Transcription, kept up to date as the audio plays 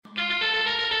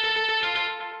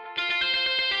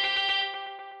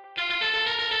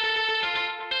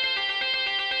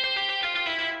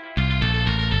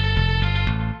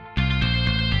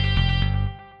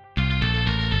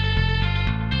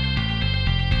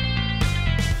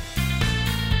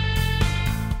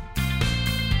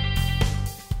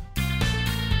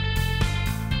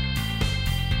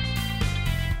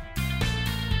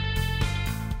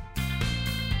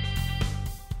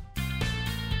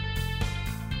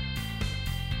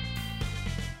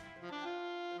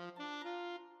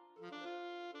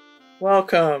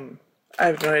Welcome. I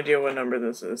have no idea what number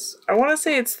this is. I want to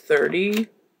say it's 30.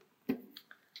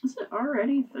 Is it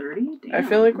already 30? Damn. I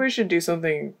feel like we should do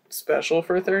something special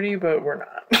for 30, but we're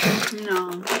not.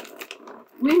 No.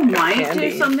 We might candy.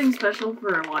 do something special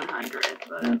for 100,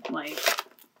 but, like,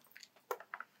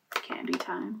 candy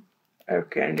time. I have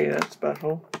candy that's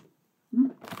special.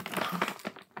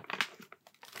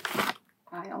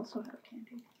 I also have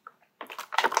candy.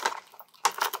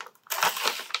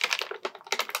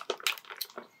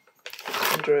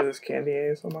 Enjoy this candy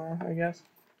ASMR, I guess.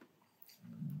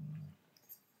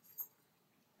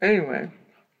 Anyway,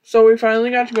 so we finally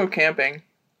got to go camping.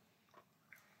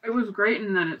 It was great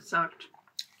and then it sucked.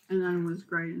 And then it was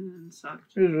great and then it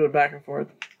sucked. It was really back and forth.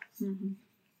 Mm-hmm.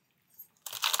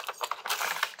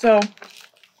 So,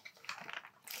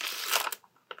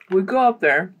 we go up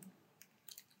there.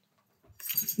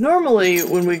 Normally,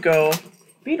 when we go,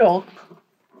 Beetle,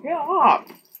 get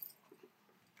off.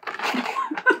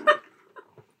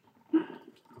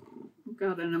 We've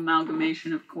got an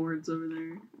amalgamation of chords over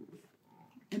there.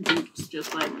 And it's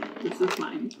just like, this is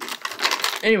mine.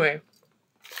 Anyway,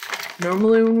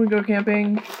 normally when we go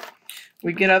camping,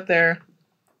 we get up there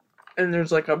and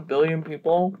there's like a billion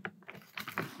people.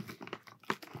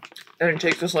 And it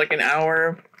takes us like an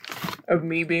hour of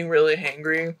me being really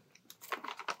hangry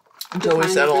until we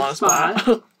settle on a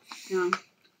spot. Yeah.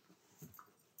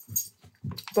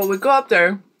 But we go up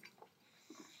there.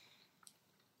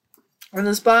 And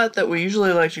the spot that we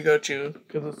usually like to go to,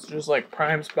 because it's just like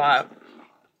prime spot,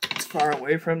 it's far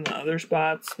away from the other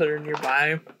spots that are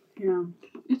nearby. Yeah.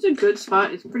 It's a good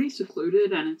spot. It's pretty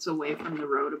secluded and it's away from the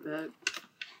road a bit.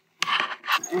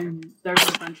 And there's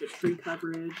a bunch of tree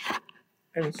coverage.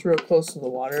 And it's real close to the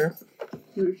water.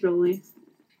 Usually.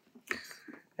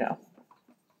 Yeah.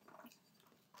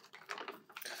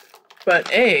 But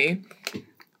the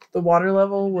water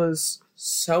level was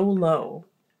so low.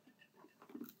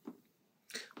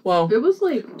 Well, It was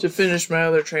like, to finish my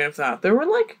other train of thought, there were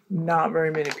like not very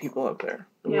many people up there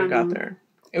when we got there.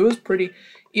 It was pretty,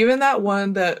 even that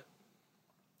one that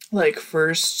like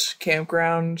first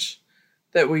campground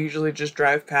that we usually just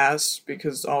drive past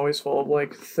because it's always full of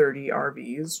like 30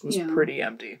 RVs was pretty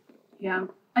empty. Yeah.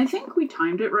 I think we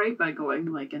timed it right by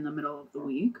going like in the middle of the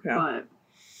week, But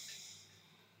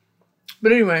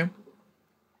anyway,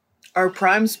 our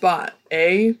prime spot,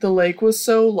 the lake was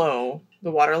so low, the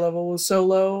water level was so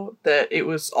low that it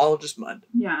was all just mud.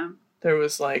 Yeah. There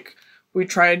was like, we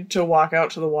tried to walk out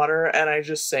to the water and I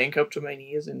just sank up to my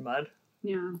knees in mud.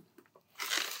 Yeah.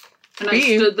 And I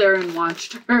stood there and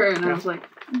watched her and I was like,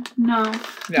 no.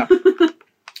 Yeah.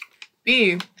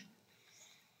 B,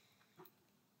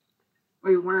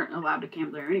 we weren't allowed to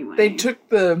camp there anyway. they took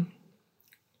the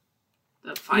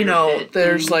fire pit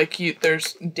there's thing. like,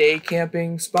 there's day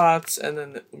camping spots and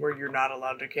then where you're not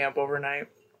allowed to camp overnight.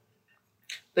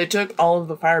 They took all of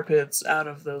the fire pits out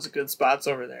of those good spots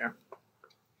over there.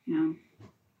 Yeah.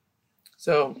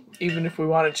 So, even if we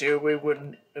wanted to, we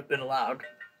wouldn't have been allowed.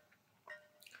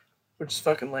 Which is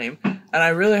fucking lame. And I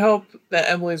really hope that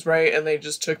Emily's right and they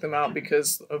just took them out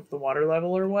because of the water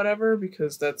level or whatever,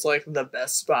 because that's like the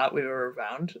best spot we've ever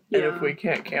found. Yeah. And if we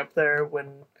can't camp there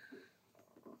when...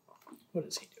 What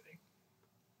is he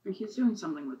doing? He's doing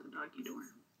something with the doggy door.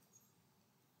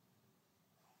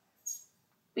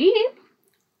 Beep.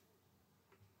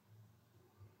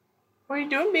 What are you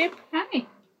doing, babe? Hi.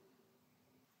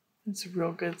 It's a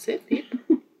real good sit, babe.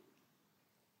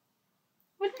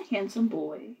 What a handsome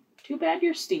boy. Too bad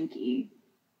you're stinky.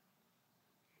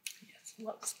 Yes,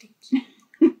 love stinky.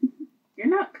 You're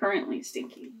not currently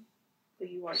stinky, but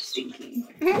you are stinky.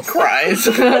 Cries.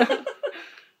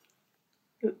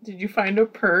 Did you find a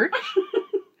perch?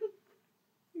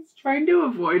 He's trying to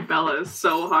avoid Bella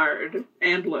so hard.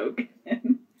 And Logan.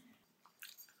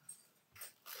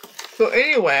 So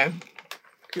anyway,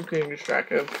 keep getting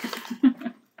distracted.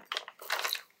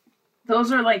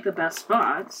 Those are like the best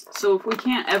spots. So if we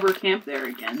can't ever camp there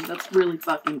again, that's really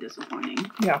fucking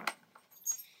disappointing. Yeah.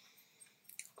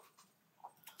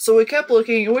 So we kept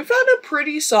looking and we found a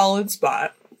pretty solid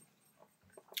spot.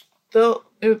 The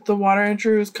water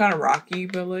entry was kind of rocky,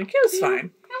 but like it was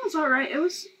fine. It was alright. It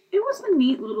was a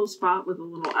neat little spot with a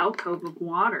little alcove of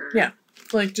water. Yeah.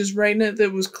 Like just right in it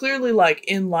that was clearly like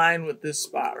in line with this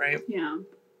spot, right? Yeah.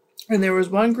 And there was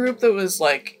one group that was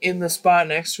like in the spot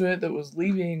next to it that was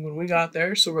leaving when we got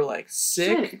there, so we're like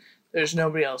sick. There's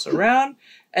nobody else around.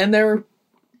 And there were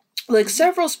like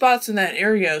several spots in that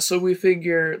area, so we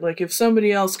figure like if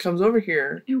somebody else comes over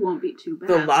here, it won't be too bad.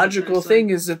 The logical thing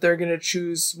is that they're gonna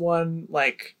choose one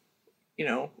like,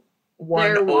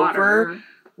 one over.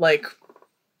 Like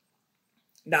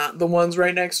not the ones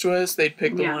right next to us. They'd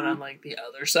pick the Yeah. one on, like, the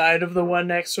other side of the one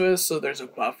next to us, so there's a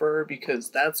buffer, because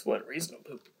that's what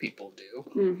reasonable people do,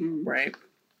 Mm-hmm. right?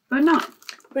 But no.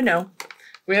 But no.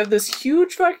 We have this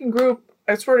huge fucking group.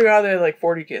 I swear to God, they had, like,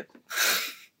 40 kids.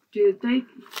 Dude, they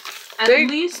at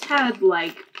least had,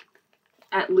 like,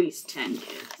 at least 10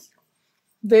 kids.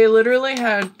 They literally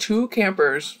had 2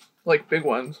 campers, like, big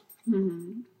ones,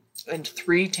 Mm-hmm. and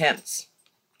 3 tents.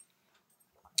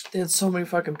 They had so many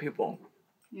fucking people.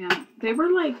 Yeah, they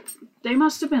were like, they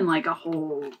must have been like a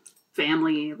whole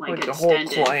family, like a whole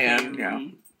extended clan, family. yeah.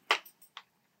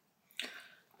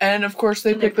 And of course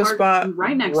they picked the spot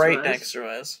right next to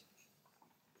us.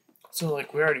 So,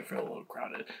 like, we already feel a little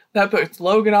crowded. That puts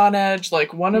Logan on edge.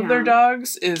 Like, one of their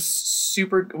dogs is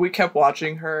super... We kept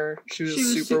watching her. She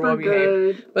was super well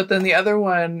behaved. But then the other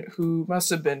one, who must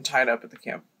have been tied up at the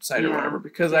campsite or whatever,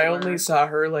 because I only saw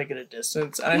her, like, at a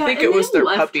distance. And I think it was their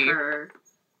puppy. Her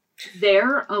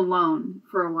there alone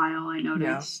for a while, I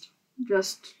noticed. Yeah.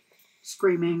 Just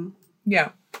screaming. Yeah.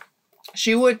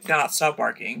 She would not stop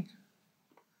barking.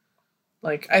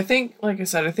 Like, I think, like I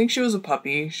said, I think she was a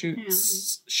puppy.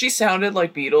 She sounded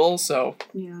like Beetle, so...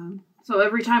 Yeah. So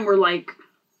every time we're like,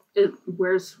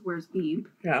 where's Beeb?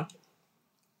 Yeah.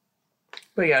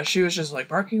 But yeah, she was just, like,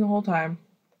 barking the whole time.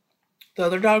 The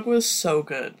other dog was so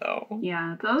good, though.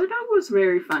 Yeah, the other dog was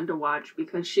very fun to watch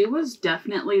because she was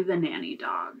definitely the nanny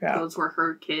dog. Yeah. Those were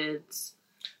her kids.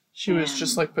 She was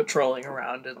just, like, patrolling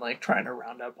around and, like, trying to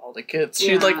round up all the kids.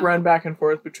 She'd, like, run back and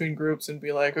forth between groups and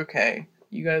be like, okay...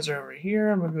 You guys are over here.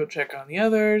 I'm going to go check on the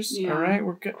others. Yeah. All right,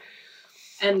 we're good.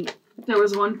 And there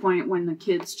was one point when the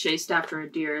kids chased after a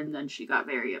deer and then she got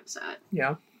very upset.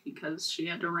 Yeah. Because she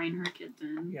had to rein her kids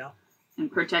in. Yeah.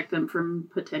 And protect them from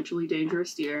potentially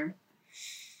dangerous deer.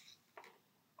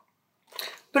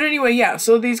 But anyway, yeah.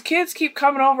 So these kids keep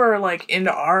coming over, like,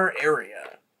 into our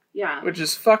area. Yeah. Which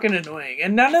is fucking annoying.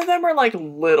 And none of them are, like,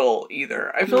 little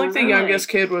either. I feel like the youngest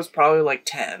kid was probably, like,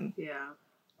 10. Yeah.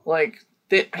 Like...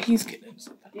 He's getting into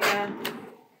something. Yeah.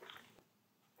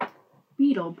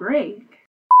 Beetle break.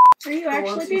 Are you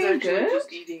actually being good?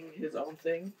 Just eating his own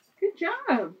thing. Good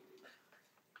job.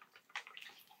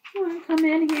 You want to come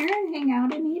in here and hang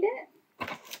out and eat it?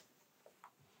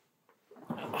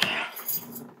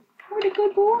 What a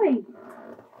good boy.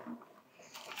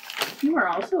 You are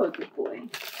also a good boy.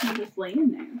 You're just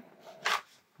laying there.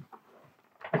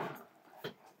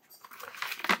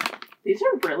 These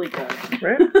are really good.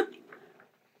 Right?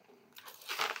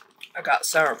 I got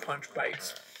Sour Punch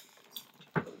bites.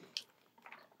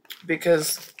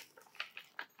 Because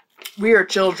we are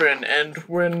children, and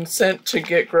when sent to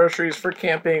get groceries for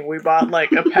camping, we bought,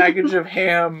 like, a package of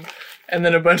ham and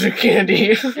then a bunch of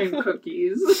candy. And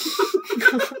cookies.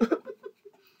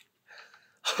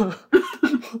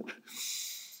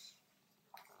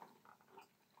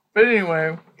 But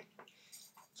anyway.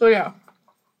 So, yeah.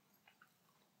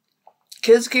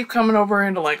 Kids keep coming over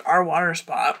into, like, our water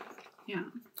spot. Yeah.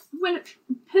 Which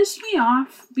pissed me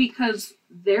off because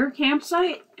their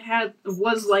campsite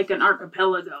was like an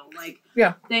archipelago. Like,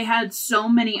 they had so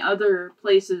many other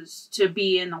places to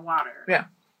be in the water. Yeah.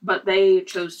 But they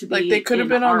chose to be like, they could have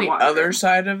been on the water. Other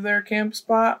side of their camp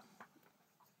spot.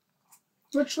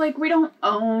 Which, like, we don't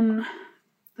own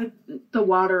the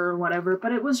water or whatever,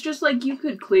 but it was just like you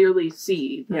could clearly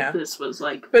see that this was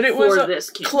like but it was this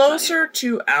closer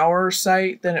to our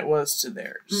site than it was to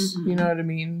theirs. Mm-hmm. You know what I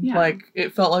mean? Yeah. Like,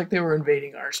 it felt like they were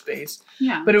invading our space.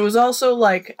 Yeah. But it was also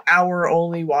like our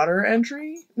only water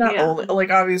entry. Not only,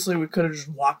 like, obviously we could have just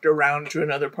walked around to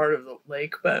another part of the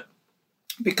lake, but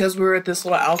because we were at this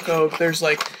little alcove, there's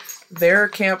like their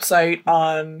campsite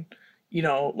on, you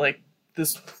know, like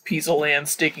this piece of land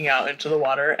sticking out into the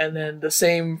water, and then the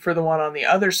same for the one on the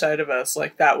other side of us,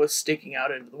 like that was sticking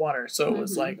out into the water. So it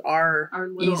was like our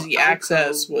easy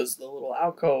access was the little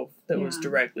alcove that was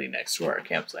directly next to our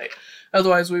campsite.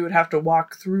 Otherwise we would have to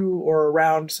walk through or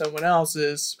around someone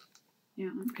else's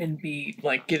and be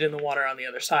like get in the water on the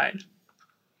other side.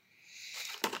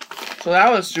 So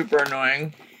that was super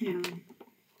annoying. Yeah.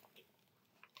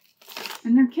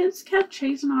 And their kids kept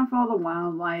chasing off all the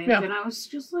wildlife, and I was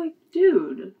just like,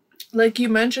 dude. Like you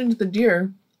mentioned the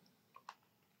deer,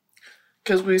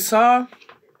 because we saw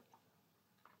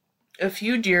a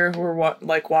few deer who were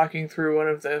walking through one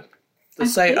of the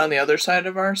site on the other side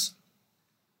of ours.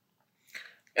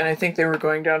 And I think they were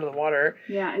going down to the water.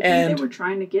 Yeah, I think they were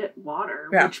trying to get water,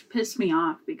 which pissed me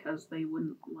off because they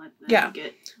wouldn't let them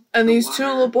get And these water. two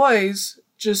little boys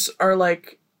just are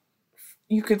like,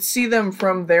 you could see them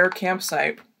from their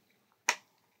campsite.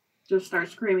 Just start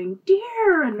screaming,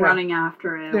 deer, and running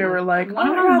after it. They were like, one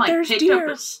of them, like, picked up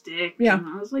a stick. Yeah. And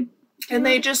I was like, And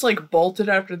they just, like, bolted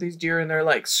after these deer, and they're,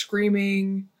 like,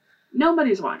 screaming.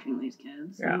 Nobody's watching these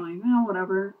kids. Yeah. I'm like, oh,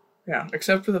 whatever. Yeah,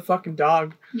 except for the fucking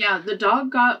dog. Yeah, the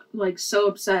dog got, like, so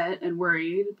upset and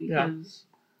worried because,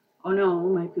 oh no,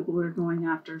 my people are going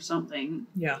after something.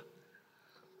 Yeah.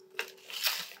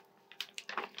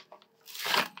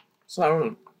 So that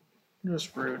was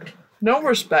just rude. No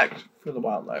respect for the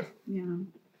wildlife. Yeah.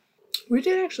 We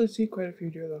did actually see quite a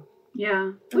few deer, though.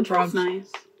 Yeah, which was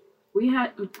nice.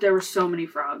 There were so many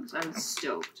frogs. I was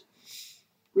stoked.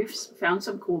 We've found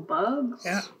some cool bugs.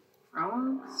 Yeah.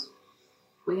 Frogs.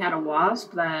 We had a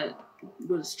wasp that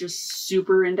was just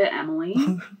super into Emily.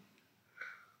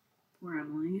 Poor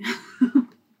Emily.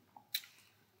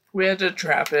 We had to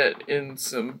trap it in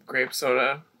some grape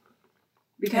soda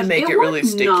because and make it really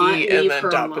sticky and then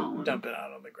dump it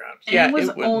out on the ground. And yeah, it was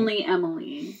only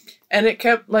Emily. And it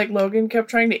kept, like, Logan kept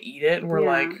trying to eat it, and we're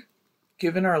like,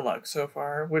 given our luck so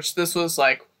far, which this was,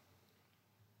 like,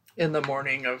 in the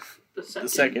morning of the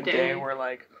second day, we're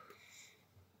like,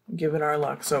 given our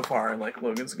luck so far, like,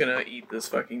 Logan's gonna eat this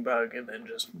fucking bug and then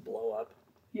just blow up.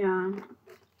 Yeah.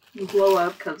 He'll blow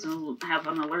up because he'll have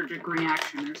an allergic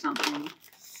reaction or something.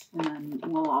 And then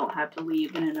we'll all have to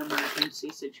leave in an emergency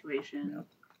situation. Yep.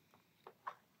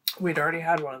 We'd already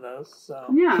had one of those, so.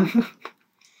 Yeah.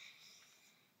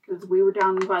 Because we were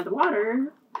down by the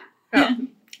water. Yeah.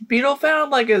 Beetle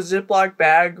found, like, a Ziploc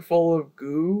bag full of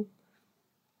goo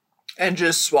and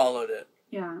just swallowed it.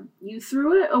 Yeah. You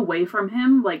threw it away from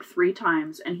him, like, 3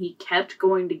 times, and he kept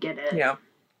going to get it. Yeah.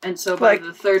 And so by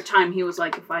the 3rd time, he was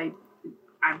like,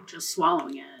 I'm just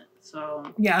swallowing it,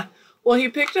 so. Yeah. Well, he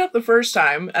picked it up the first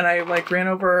time, and I, like, ran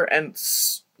over and,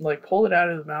 like, pulled it out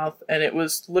of his mouth, and it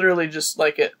was literally just,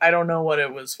 like, I don't know what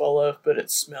it was full of, but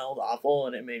it smelled awful,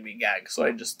 and it made me gag, so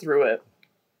I just threw it.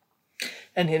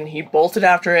 And then he bolted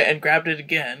after it and grabbed it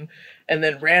again, and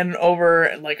then ran over,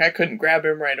 and, like, I couldn't grab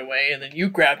him right away, and then you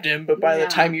grabbed him, but by the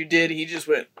time you did, he just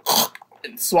went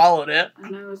and swallowed it.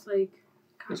 And I was like,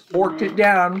 just forked it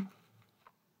down.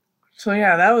 So,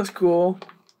 yeah, that was cool.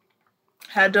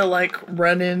 Had to, like,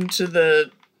 run into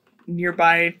the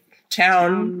nearby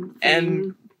town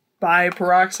and buy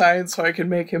peroxide so I could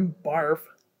make him barf.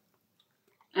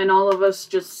 And all of us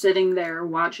just sitting there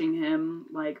watching him,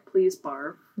 like, please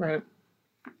barf. Right.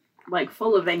 Like,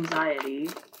 full of anxiety.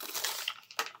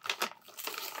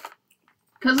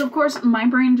 Because, of course, my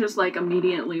brain just, like,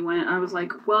 immediately went, I was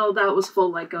like, well, that was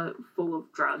full of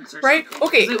drugs or right? something.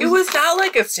 Okay, it was not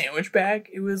like a sandwich bag.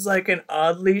 It was like an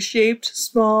oddly shaped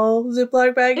small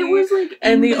Ziploc baggie. It was like,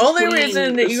 and the only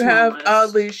reason that you have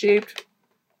oddly shaped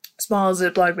small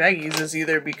Ziploc baggies is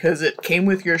either because it came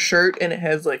with your shirt and it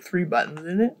has like 3 buttons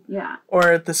in it. Yeah.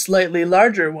 Or the slightly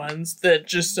larger ones that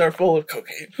just are full of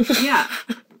cocaine. Yeah.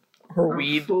 or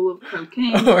weed. Full of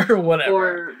cocaine. or whatever.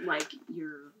 Or like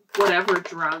your whatever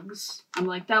drugs. I'm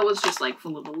like, that was just like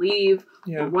full of Aleve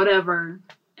or whatever,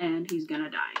 and he's gonna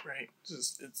die. Right.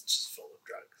 It's just full of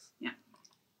drugs. Yeah.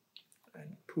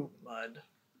 And poop mud.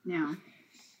 Yeah.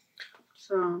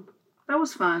 So that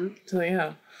was fun. So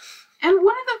yeah. And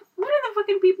one of the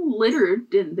fucking people littered,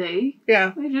 didn't they?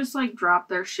 Yeah. They just like dropped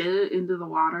their shit into the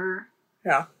water.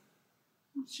 Yeah.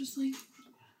 It's just like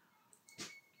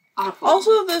awful.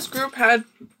 Also, this group had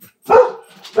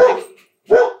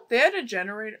they had a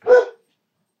generator.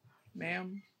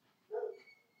 Ma'am,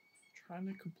 trying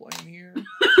to complain here.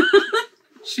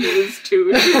 She is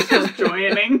too. She's just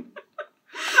joining.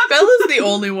 Bella's the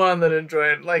only one that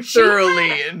enjoyed, like,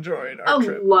 thoroughly enjoyed our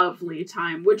trip. A lovely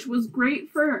time, which was great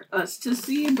for us to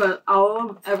see, but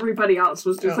everybody else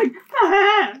was just like,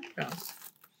 ah! Yeah.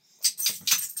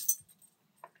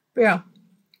 But yeah.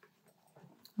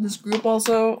 This group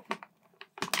also.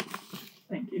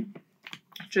 Thank you.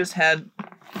 Just had.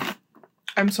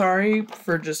 I'm sorry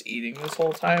for just eating this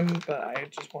whole time, but I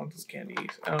just want this candy,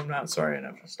 and I'm not sorry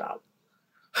enough to stop.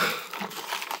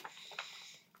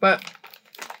 But.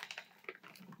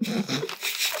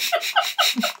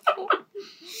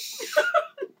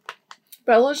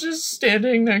 Bella's just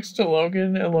standing next to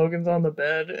Logan, and Logan's on the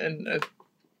bed, and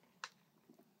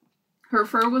her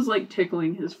fur was like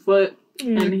tickling his foot,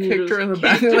 and he kicked her in the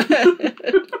back of the head.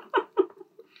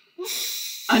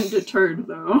 Undeterred,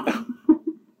 though.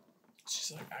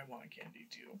 She's like, I want candy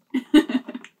too.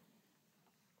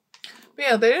 But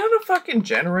yeah, they had a fucking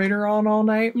generator on all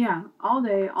night. Yeah, all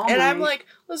day, all night. And I'm like,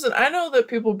 listen, I know that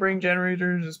people bring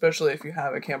generators, especially if you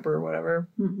have a camper or whatever.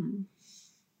 Mm-hmm.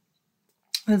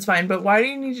 That's fine, but why do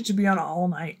you need it to be on all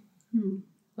night? Hmm.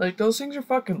 Like, those things are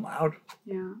fucking loud.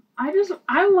 Yeah.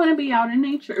 I want to be out in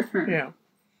nature. Yeah.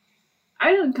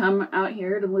 I didn't come out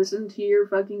here to listen to your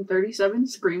fucking 37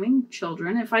 screaming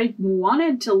children. If I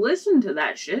wanted to listen to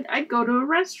that shit, I'd go to a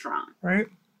restaurant. Right?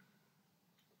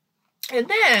 And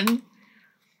then,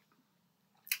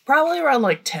 probably around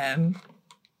like 10,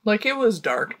 like it was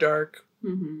dark.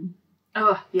 Mm-hmm.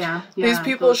 Oh, yeah. These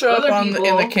people show up in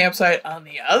the campsite on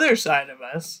the other side of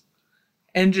us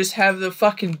and just have the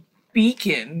fucking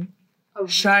beacon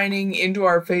shining into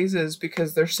our faces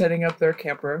because they're setting up their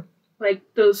camper. Like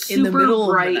those super in the middle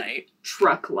bright of the night.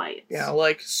 Truck lights. Yeah,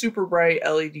 like super bright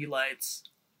LED lights.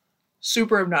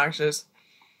 Super obnoxious.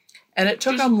 And it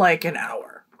took them like an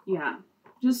hour. Yeah.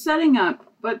 Just setting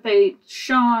up, but they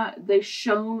shined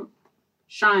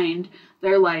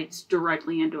their lights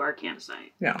directly into our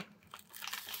campsite. Yeah.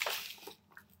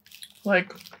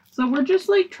 Like, so we're just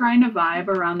like trying to vibe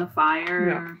around the fire.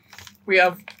 Yeah. We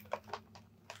have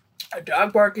a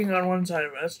dog barking on one side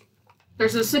of us.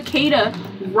 There's a cicada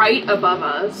right above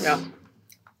us. Yeah.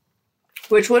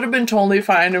 Which would have been totally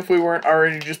fine if we weren't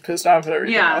already just pissed off at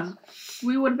everything else.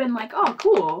 We would have been like, oh,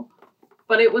 cool.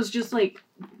 But it was just like,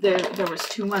 there was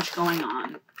too much going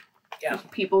on. Yeah.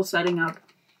 People setting up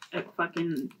at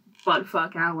fucking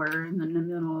buttfuck hour in the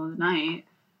middle of the night.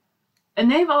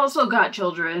 And they've also got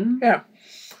children. Yeah.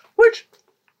 Which,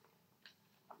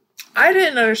 I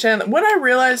didn't understand that. When I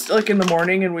realized, like, in the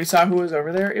morning and we saw who was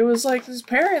over there, it was, like, these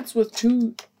parents with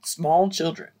 2 small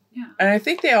children. Yeah. And I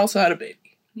think they also had a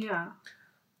baby. Yeah.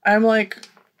 I'm like,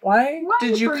 why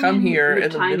did you come here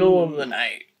in the middle of the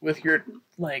night with your,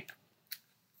 like,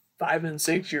 5 and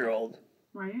 6-year-old?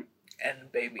 Right.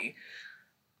 And baby.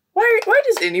 Why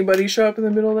does anybody show up in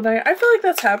the middle of the night? I feel like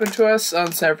that's happened to us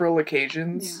on several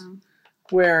occasions. Yeah.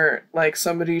 Where, like,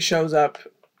 somebody shows up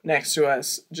next to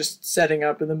us, just setting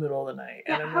up in the middle of the night.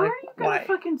 Yeah, and I'm how like, are you gonna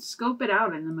fucking scope it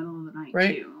out in the middle of the night,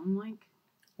 right? Too? I'm like...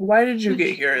 Why did you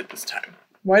get here at this time?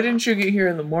 Why didn't you get here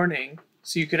in the morning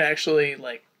so you could actually,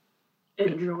 like...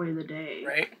 enjoy the day.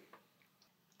 Right?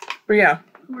 But yeah.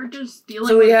 We're just dealing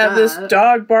with So we have this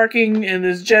dog barking and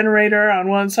this generator on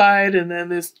one side and then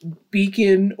this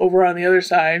beacon over on the other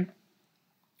side.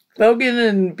 Logan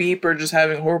and Beep are just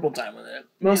having a horrible time with it.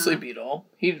 Mostly Beetle.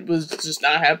 He was just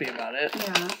not happy about it.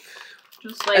 Yeah.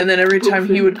 Just like, and then every time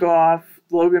he would go off,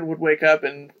 Logan would wake up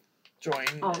and join.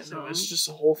 Also. And it was just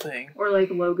a whole thing. Or like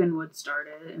Logan would start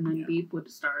it and then Beep would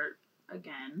start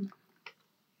again.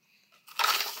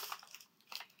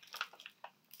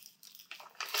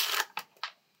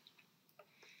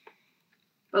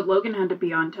 But Logan had to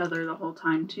be on tether the whole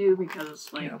time too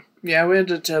because like... Yeah, we had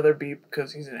to tether Beep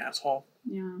because he's an asshole.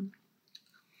 Yeah.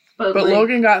 But like,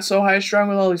 Logan got so high strung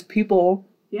with all these people.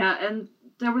 Yeah, and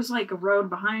there was like a road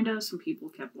behind us and people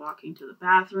kept walking to the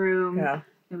bathroom. Yeah.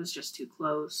 It was just too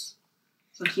close.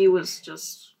 So he was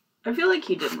just... I feel like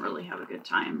he didn't really have a good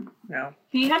time. Yeah.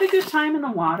 He had a good time in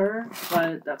the water,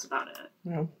 but that's about it.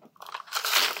 Yeah.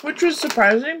 Which was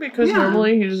surprising because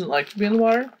normally he doesn't like to be in the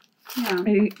water. Yeah.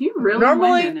 He really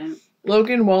normally, went in it.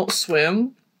 Logan won't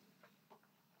swim.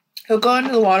 He'll go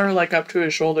into the water like up to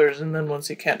his shoulders, and then once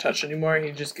he can't touch anymore,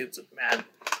 he just gets mad.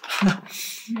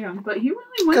 Yeah, but he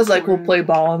really went. Because like we'll play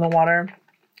ball in the water,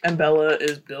 and Bella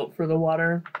is built for the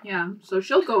water. Yeah, so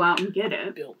she'll go out and get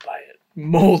it. Built by it,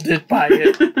 molded by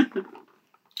it.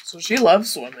 So she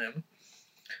loves swimming,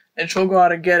 and she'll go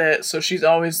out and get it. So she's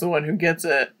always the one who gets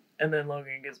it, and then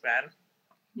Logan gets mad.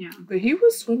 Yeah, but he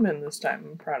was swimming this time.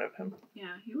 I'm proud of him.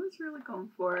 Yeah, he was really going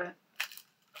for it.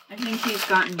 I think he's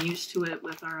gotten used to it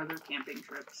with our other camping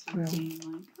trips. And being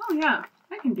like, oh yeah,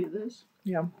 I can do this.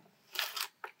 Yeah.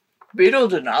 Beetle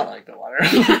did not like the water.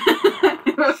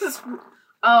 It was,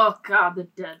 oh god, the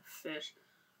dead fish.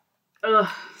 Ugh.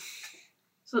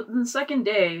 So the second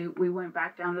day, we went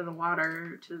back down to the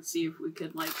water to see if we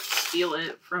could, like, steal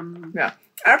it from... Yeah.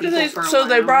 After they... So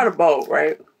they brought a boat,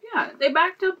 right? Yeah. They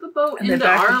backed up the boat into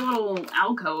our little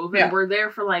alcove and we're there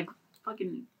for, like,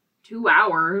 fucking 2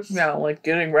 hours. Yeah, like,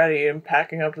 getting ready and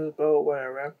packing up to the boat,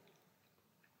 whatever.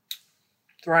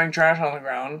 Throwing trash on the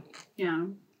ground. Yeah.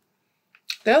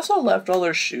 They also left all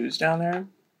their shoes down there.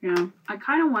 Yeah. I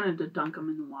kind of wanted to dunk them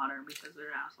in the water because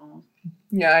they're assholes.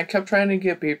 Yeah, I kept trying to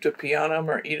get Beep to pee on them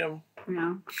or eat them.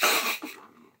 Yeah.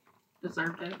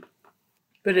 Deserved it.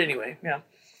 But anyway, yeah.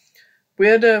 We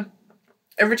had to...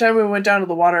 Every time we went down to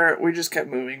the water, we just kept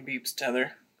moving Beep's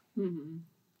tether. Mm-hmm.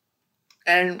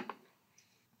 And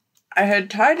I had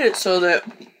tied it so that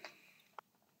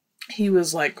he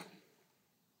was, like,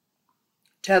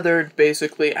 tethered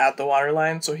basically at the water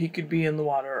line, so he could be in the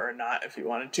water or not if he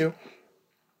wanted to.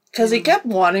 Because he kept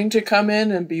wanting to come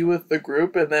in and be with the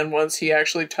group, and then once he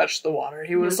actually touched the water,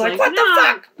 he was like, what the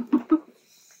fuck?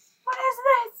 What is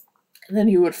this? And then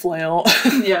he would flail.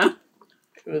 Yeah.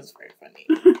 It was very funny.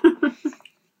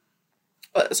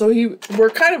 So we're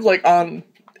kind of like on,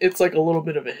 it's like a little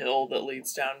bit of a hill that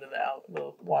leads down to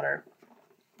the water.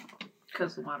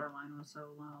 Because the water line was so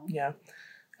low. Yeah.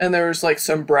 And there was like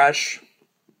some brush.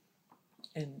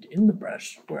 And in the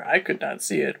brush, where I could not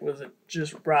see it, was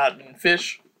just rotten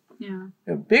fish. Yeah.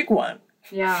 A big one.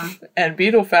 Yeah. And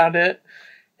Beetle found it.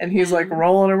 And he's like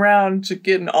rolling around,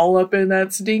 getting all up in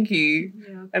that stinky.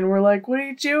 Yeah. And we're like, what are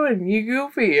you doing? You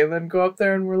goofy. And then go up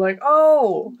there and we're like,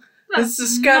 oh, that's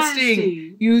disgusting.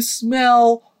 Nasty. You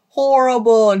smell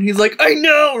horrible. And he's like, I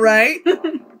know, right?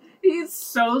 He's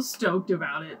so stoked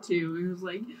about it, too. He was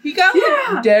like, he got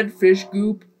like dead fish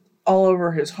goop all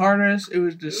over his harness. It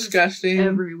was disgusting. It was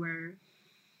everywhere.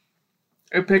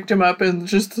 I picked him up and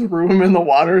just threw him in the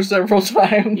water several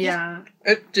times. Yeah.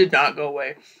 It did not go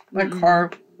away. My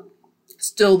car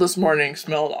still this morning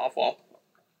smelled awful.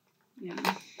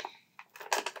 Yeah.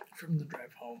 From the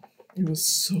drive home. It was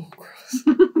so gross.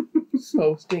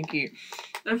 So stinky.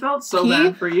 I felt so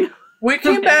bad for you. We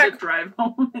came back. Drive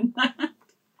home in that.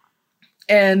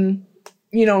 And,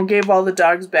 gave all the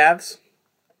dogs baths.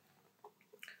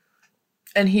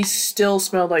 And he still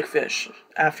smelled like fish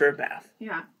after a bath.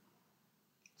 Yeah.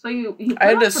 So you put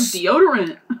on some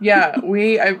deodorant. Yeah,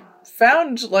 I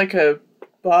found like a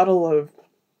bottle of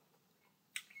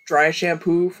dry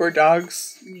shampoo for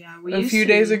dogs a few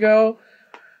days ago.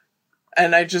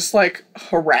 And I just like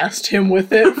harassed him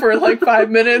with it for like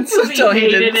 5 minutes until he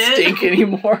didn't stink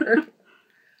anymore.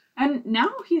 And now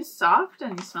he's soft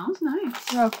and he smells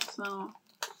nice. Yeah. So. God,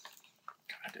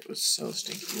 it was so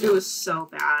stinky. It was so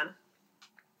bad.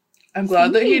 I'm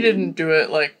glad that he didn't do it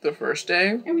like the first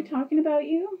day. Are we talking about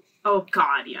you? Oh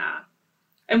God, yeah.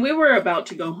 And we were about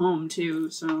to go home too,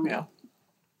 so. Yeah.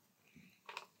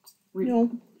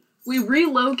 We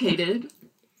relocated.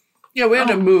 Yeah, we had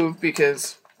to move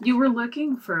because. You were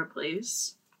looking for a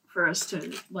place for us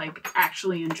to, like,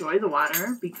 actually enjoy the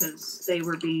water because they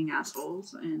were being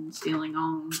assholes and stealing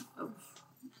all of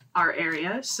our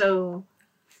area. So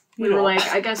we were like,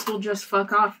 I guess we'll just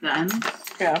fuck off then.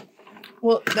 Yeah.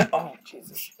 Well, oh,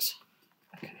 Jesus.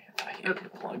 Okay, I thought you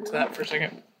plugged that for a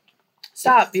second.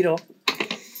 Stop, Beetle.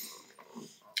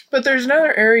 But there's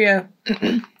another area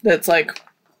that's like,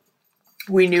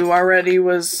 we knew already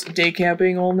was day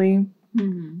camping only.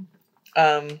 Mm-hmm.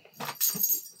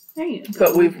 There you go.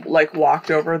 But we've like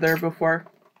walked over there before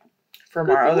from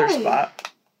our other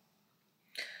spot.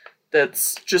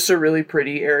 That's just a really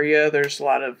pretty area. There's a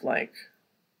lot of like,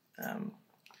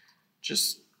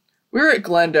 we were at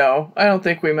Glendo. I don't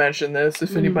think we mentioned this.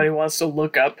 If anybody wants to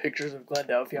look up pictures of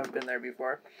Glendo if you haven't been there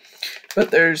before.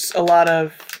 But there's a lot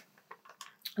of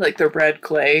like the red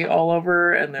clay all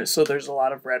over, and there's a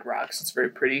lot of red rocks. It's very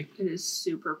pretty. It is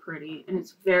super pretty, and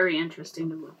it's very interesting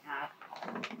to look at.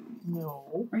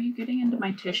 No. Are you getting into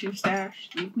my tissue stash?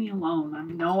 Leave me alone. I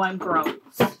know I'm gross.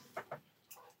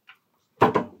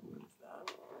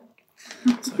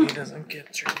 So he doesn't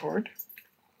get your cord.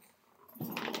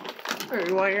 Or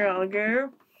you want your alligator?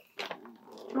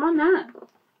 On that.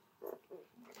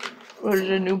 There's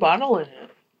a new bottle in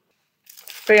it.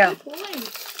 But yeah.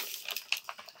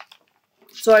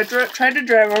 So I tried to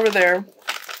drive over there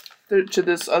to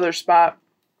this other spot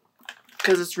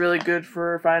because it's really good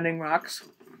for finding rocks.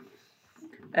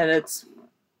 And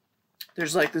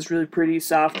there's like this really pretty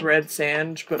soft red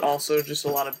sand, but also just a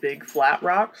lot of big flat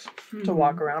rocks to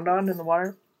walk around on in the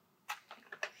water.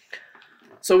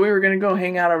 So we were going to go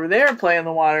hang out over there and play in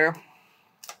the water.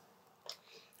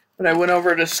 But I went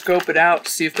over to scope it out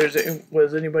to see if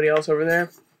was anybody else over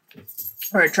there.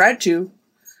 Or I tried to.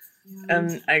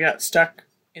 And I got stuck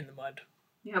in the mud.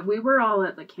 Yeah, we were all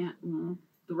at the camp. Well,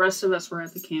 the rest of us were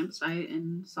at the campsite,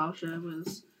 and Sasha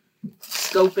was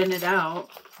scoping it out.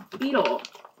 Beetle.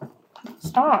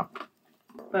 Stop.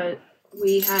 But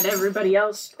we had everybody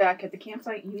else back at the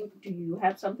campsite. Do you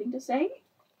have something to say?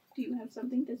 Do you have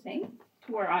something to say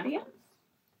to our audience?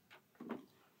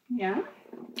 Yeah?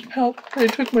 Help. They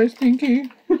took my Stinky.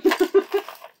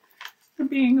 For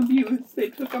being abused, they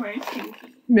took my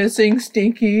Stinky. Missing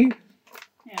Stinky.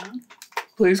 Yeah.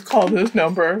 Please call this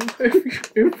number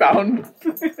if you found.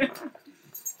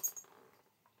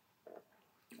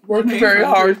 Worked very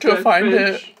hard to find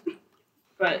it.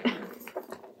 But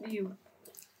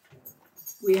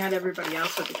we had everybody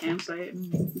else at the campsite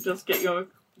and just get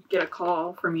a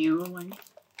call from you like,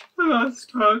 I got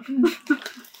stuck. And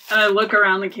I look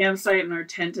around the campsite and our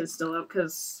tent is still up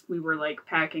because we were like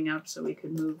packing up so we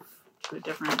could move to a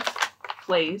different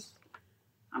place.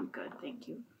 I'm good, thank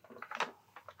you.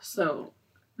 So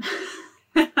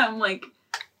I'm like,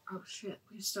 oh shit,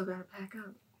 we still gotta pack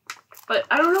up. But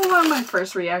I don't know why my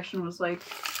first reaction was like,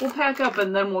 we'll pack up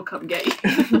and then we'll come get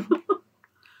you.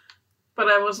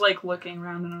 But I was like looking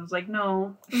around and I was like,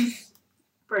 no, this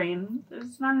brain,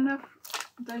 there's not enough,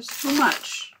 there's too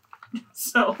much.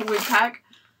 So we pack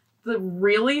the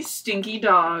really stinky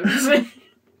dogs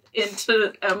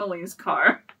into Emily's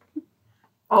car.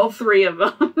 All 3 of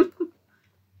them.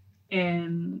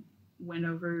 And went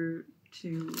over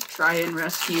to try and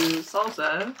rescue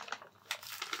Salsa.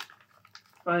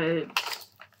 But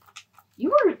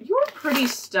you were pretty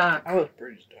stuck. I was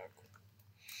pretty stuck.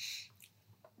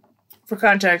 For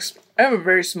context, I have a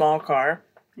very small car.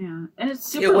 Yeah, and it's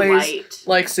super light. It weighs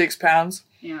like 6 pounds.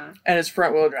 Yeah. And it's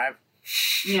front wheel drive.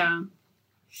 Yeah.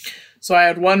 So I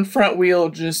had one front wheel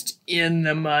just in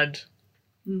the mud.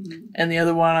 Mm-hmm. And the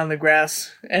other one on the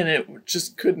grass, and it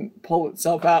just couldn't pull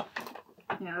itself out.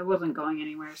 Yeah, it wasn't going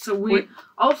anywhere. So we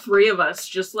all 3 of us,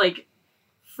 just like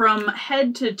from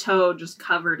head to toe, just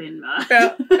covered in mud.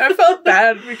 Yeah, I felt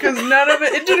bad because none of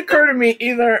it didn't occur to me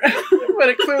either, but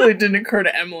it clearly didn't occur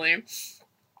to Emily.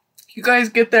 You guys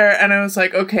get there, and I was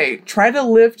like, okay, try to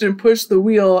lift and push the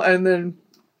wheel, and then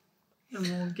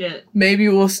we'll get maybe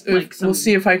we'll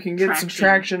see if I can get some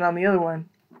traction on the other one.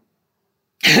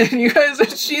 And you guys,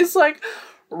 she's like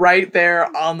right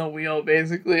there on the wheel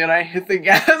basically, and I hit the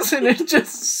gas and it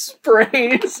just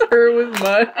sprays her with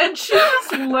mud. And she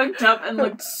just looked up and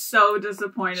looked so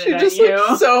disappointed she just at you.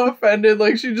 Looked so offended,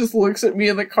 like she just looks at me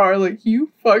in the car like,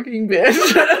 you fucking bitch.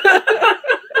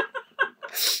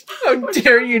 How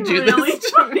dare you do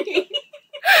this to me?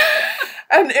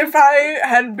 And if I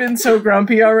hadn't been so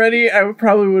grumpy already, I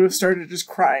probably would have started just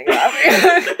crying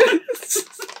laughing.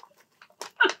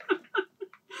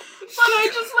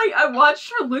 But I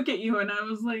watched her look at you and I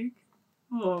was like,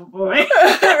 oh boy.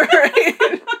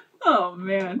 Right. Oh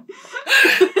man.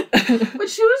 But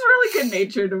she was really good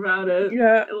natured about it.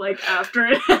 Yeah. Like after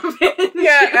it happened.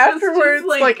 Yeah, afterwards,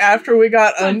 like after we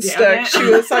got unstuck, she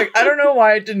was like, I don't know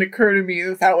why it didn't occur to me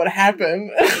that would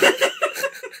happen.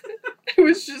 I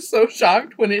was just so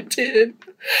shocked when it did.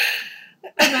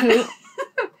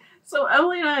 So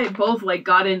Emily and I both like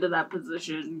got into that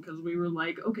position because we were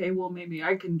like, okay, well maybe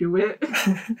I can do it.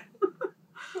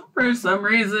 For some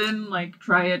reason, like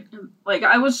try it. Like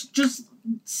I was just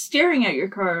staring at your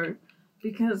car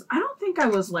because I don't think I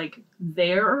was like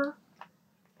there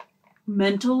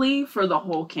mentally for the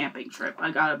whole camping trip.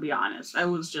 I gotta be honest. I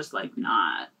was just like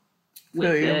not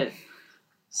with it.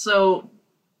 So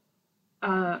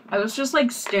I was just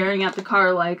like staring at the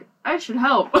car like I should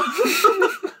help.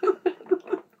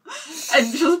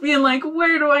 And just being like,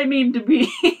 where do I need to be?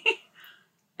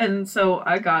 And so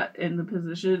I got in the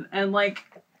position and like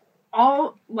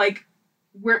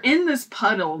we're in this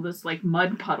puddle, this like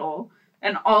mud puddle,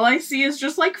 and all I see is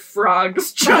just like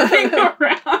frogs jumping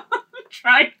around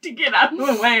trying to get out of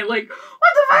the way. Like,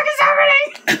 what the fuck is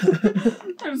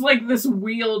happening? There's like this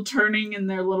wheel turning in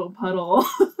their little puddle.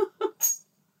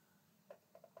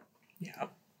 Yeah.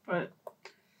 But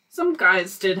some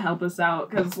guys did help us out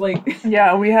because, like,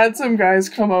 yeah, we had some guys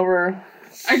come over.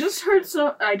 I just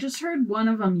heard one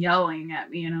of them yelling at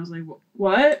me, and I was like,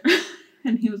 "What?"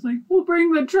 And he was like, "We'll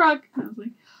bring the truck." And I was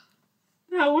like,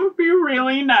 "That would be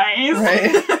really nice."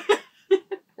 Right.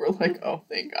 We're like, "Oh,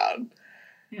 thank God."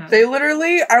 Yeah. They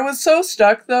literally, I was so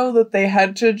stuck though that they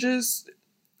had to just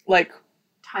like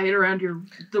tie it around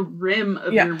the rim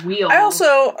of your wheel. I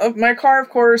also, my car, of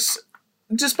course,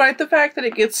 despite the fact that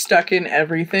it gets stuck in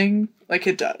everything, like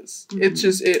it does. Mm-hmm. It's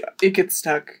just, it gets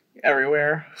stuck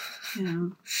everywhere. Yeah.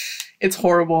 It's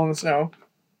horrible in the snow.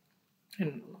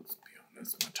 And let's be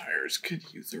honest, my tires could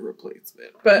use a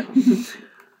replacement. But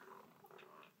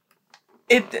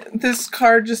this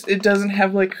car just, it doesn't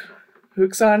have like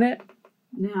hooks on it.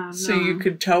 Yeah. So you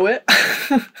could tow it.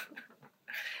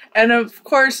 And of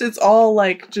course it's all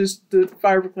like just the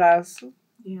fiberglass.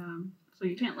 Yeah. So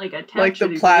you can't like attach like the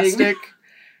anything. Plastic.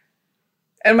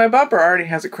 And my bumper already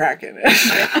has a crack in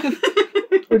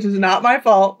it. Which is not my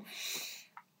fault.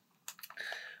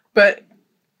 But,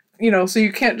 you know, so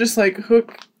you can't just like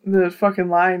hook the fucking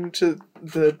line to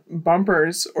the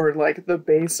bumpers or like the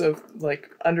base of like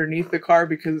underneath the car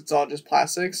because it's all just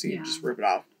plastic, so you just rip it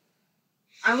off.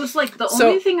 I was like, the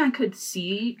only thing I could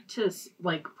see to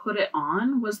like put it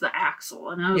on was the axle,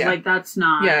 and I was like, that's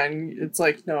not. Yeah, and it's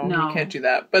like, no, you can't do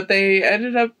that. But they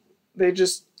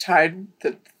just tied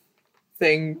the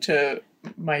thing to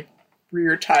my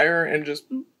rear tire and just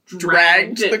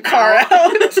dragged the car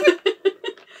out.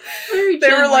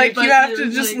 They were like, you have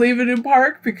to just leave it in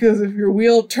park because if your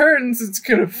wheel turns, it's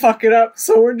gonna fuck it up.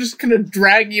 So we're just gonna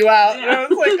drag you out. Yeah. And I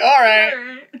was like, all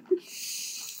right.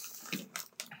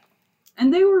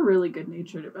 And they were really good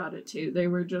natured about it too. They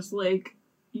were just like,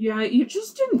 Yeah, you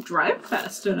just didn't drive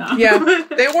fast enough. Yeah,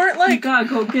 they weren't like... You gotta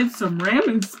go get some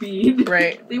ramming speed.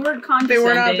 Right. They weren't condescending. They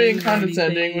were not being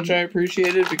condescending, which I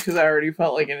appreciated because I already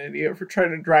felt like an idiot for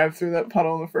trying to drive through that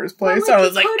puddle in the first place. Well, like, I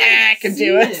was like, I can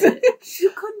do it.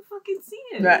 You couldn't fucking see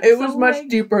it. Yeah, it was much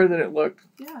deeper than it looked.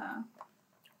 Yeah.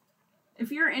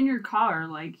 If you're in your car,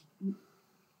 like,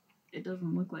 it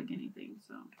doesn't look like anything,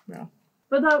 so. Yeah.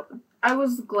 But I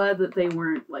was glad that they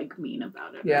weren't, like, mean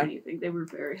about it or anything. They were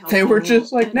very helpful. They were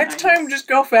just like, next time, just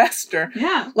go faster.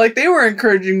 Yeah. Like, they were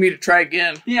encouraging me to try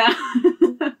again. Yeah.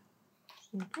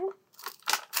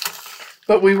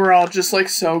 But we were all just, like,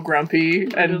 so grumpy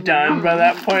and done by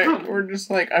that point. We're just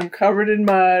like, I'm covered in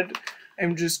mud.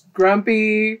 I'm just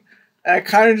grumpy. I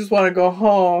kind of just want to go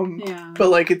home. Yeah.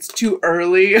 But, like, it's too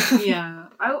early. Yeah.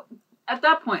 At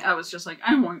that point, I was just like,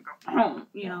 I want to go home,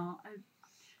 you know.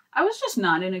 I was just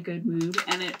not in a good mood,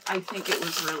 and I think it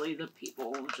was really the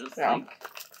people just, like,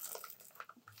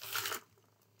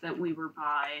 that we were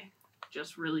by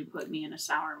just really put me in a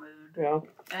sour mood. Yeah.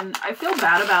 And I feel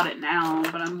bad about it now,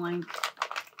 but I'm like...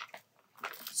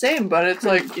 Same, but it's I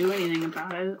like... can't do anything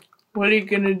about it. What are you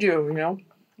gonna do, you know?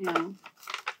 Yeah.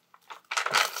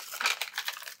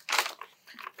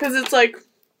 Because it's like,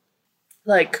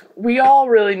 we all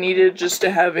really needed just to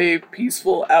have a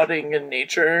peaceful outing in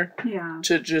nature. Yeah.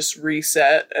 To just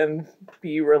reset and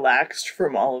be relaxed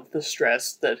from all of the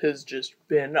stress that has just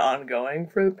been ongoing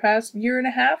for the past year and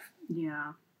a half.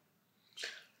 Yeah.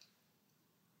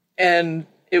 And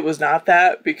it was not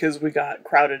that because we got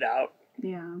crowded out.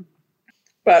 Yeah.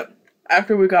 But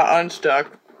after we got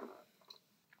unstuck,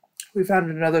 we found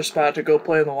another spot to go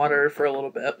play in the water for a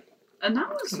little bit. And that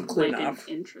was like an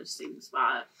interesting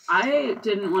spot. I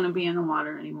didn't want to be in the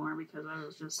water anymore because I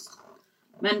was just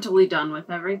mentally done with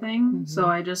everything. Mm-hmm. So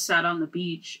I just sat on the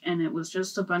beach and it was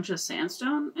just a bunch of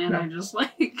sandstone and I just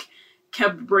like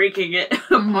kept breaking it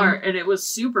apart and it was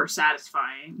super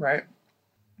satisfying. Right.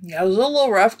 Yeah, it was a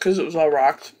little rough because it was all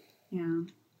rocks. Yeah.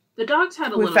 The dogs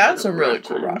had a little bit of We found some really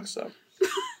cool rocks though.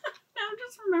 I'm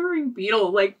just remembering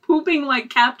Beetle like pooping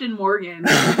like Captain Morgan.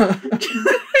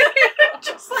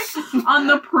 Just like on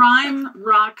the prime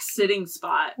rock sitting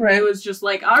spot. Right. It was just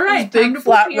like, all right. This big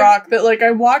flat rock that like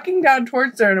I'm walking down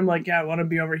towards there and I'm like, yeah, I want to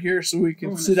be over here so we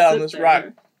can sit on this rock.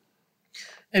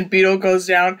 And Beetle goes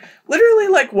down literally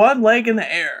like one leg in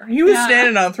the air. He was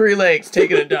standing on 3 legs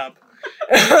taking a dump.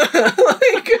 And I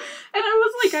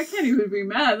was like, I can't even be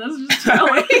mad. That's just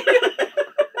telling.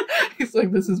 He's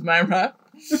like, this is my rock.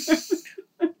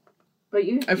 But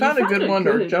I found a good one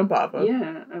to jump off of.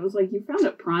 Yeah, I was like, you found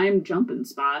a prime jumping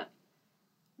spot,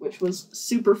 which was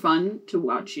super fun to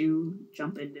watch you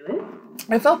jump into it.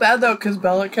 I felt bad though because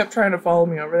Bella kept trying to follow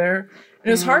me over there,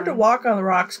 and it's hard to walk on the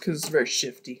rocks because it's very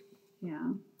shifty.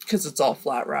 Yeah, because it's all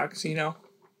flat rocks, you know.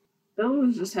 Bella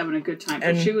was just having a good time,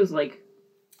 and she was like,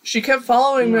 she kept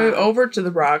following me over to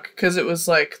the rock because it was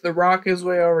like the rock is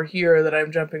way over here that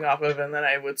I'm jumping off of, and then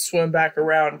I would swim back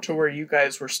around to where you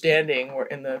guys were standing, or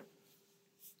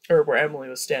where Emily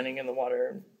was standing in the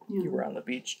water and you were on the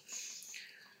beach.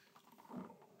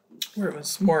 Where it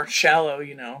was more shallow,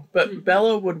 you know. But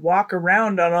Bella would walk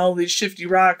around on all these shifty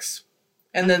rocks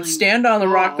and then stand on the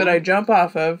rock that I jump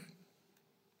off of.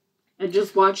 And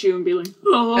just watch you and be like,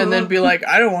 oh. And then be like,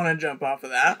 I don't want to jump off of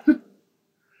that.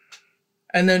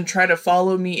 And then try to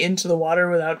follow me into the water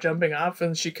without jumping off.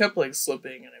 And she kept like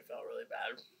slipping and I felt really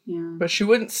bad. Yeah. But she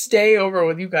wouldn't stay over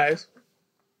with you guys.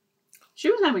 She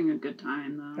was having a good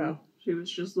time, though. Oh. She was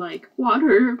just like,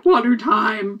 water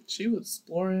time. She was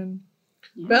exploring.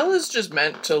 Yeah. Bella's just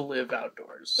meant to live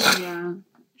outdoors. Yeah.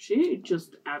 She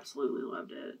just absolutely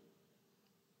loved it.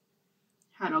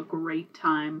 Had a great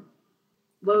time.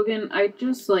 Logan, I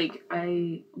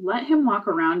let him walk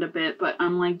around a bit, but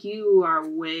I'm like, you are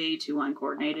way too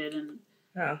uncoordinated, and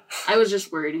I was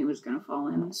just worried he was going to fall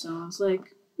in, so I was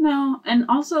like, no. And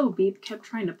also, Beep kept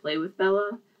trying to play with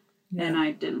Bella. Yeah. And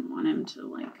I didn't want him to,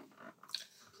 like,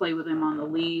 play with him on the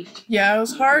leash. Yeah, it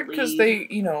was hard because they,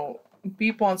 you know,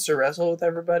 Beep wants to wrestle with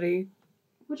everybody.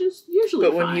 Which is usually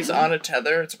But when he's on a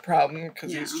tether, it's a problem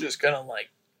because he's just going to, like...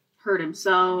 hurt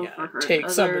himself or hurt take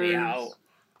others. Somebody out.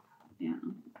 Yeah.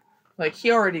 Like, he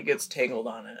already gets tangled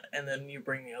on it, and then you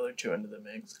bring the other 2 into the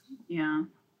mix. Yeah.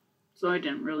 So I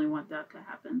didn't really want that to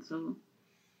happen, so...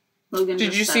 Logan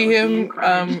Did you see him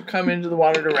come into the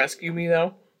water to rescue me,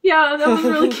 though? Yeah, that was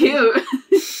really cute.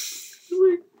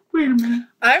 Like, wait a minute.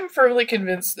 I'm firmly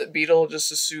convinced that Beetle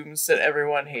just assumes that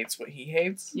everyone hates what he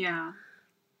hates. Yeah.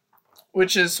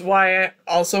 Which is why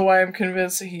I'm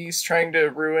convinced that he's trying to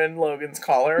ruin Logan's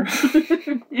collar.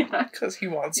 Yeah. Because he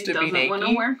wants to be naked. He doesn't want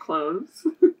to wear clothes.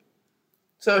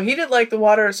 So he didn't like the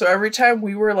water, so every time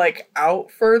we were, like, out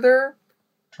further,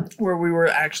 where we were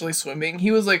actually swimming,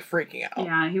 he was like freaking out.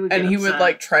 Yeah, he would. And he would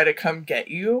like try to come get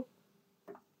you.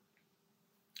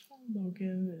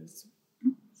 Logan is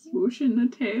swooshing the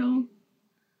tail.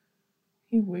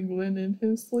 He wiggling in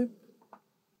his sleep.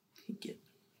 He get.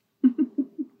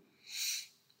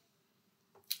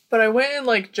 But I went and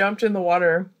like jumped in the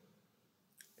water,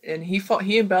 and he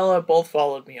and Bella both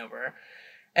followed me over,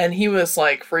 and he was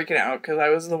like freaking out because I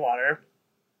was in the water,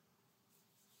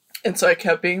 and so I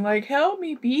kept being like, "Help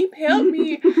me, Beep, help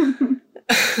me!"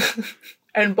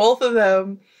 And both of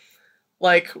them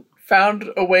like found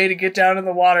a way to get down in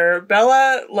the water.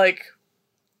 Bella, like,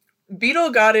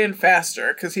 Beetle got in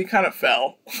faster because he kind of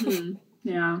fell.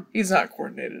 Yeah, he's not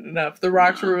coordinated enough. The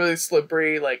rocks were really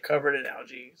slippery, like covered in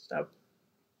algae stuff.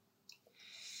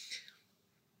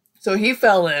 So he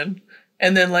fell in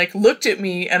and then like looked at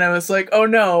me, and I was like, oh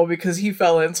no, because he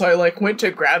fell in. So I like went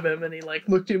to grab him, and he like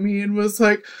looked at me and was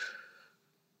like,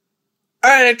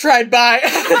 all right, I tried, bye.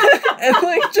 And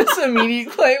like just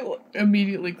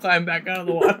immediately climbed back out of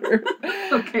the water.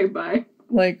 Okay, bye.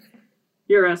 Like,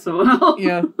 you're SOL.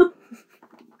 Yeah.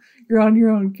 You're on your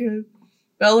own, kid.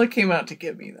 Bella came out to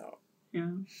get me though.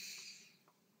 Yeah.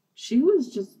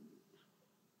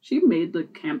 She made the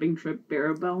camping trip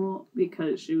bearable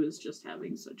because she was just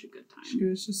having such a good time. She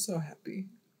was just so happy.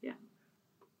 Yeah.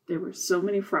 There were so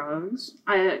many frogs.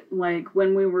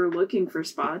 When we were looking for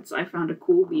spots, I found a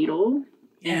cool beetle.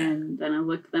 Yeah. And then I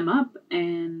looked them up,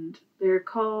 and they're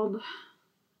called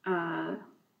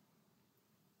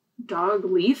dog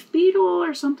leaf beetle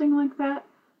or something like that.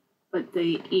 But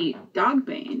they eat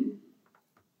dogbane.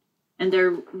 And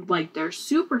they're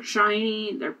super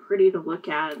shiny, they're pretty to look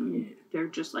at, and they're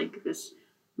just like this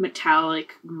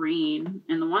metallic green.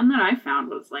 And the one that I found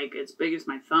was like as big as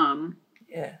my thumb.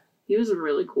 Yeah. He was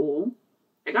really cool.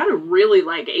 I got a really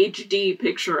like HD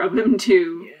picture of him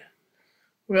too. Yeah.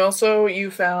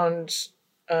 You found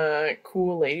a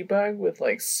cool ladybug with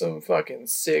like some fucking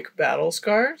sick battle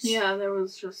scars. Yeah, there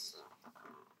was just...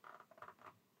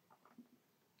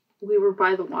 We were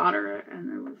by the water and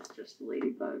there was just a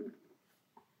ladybug.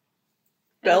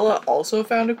 Bella also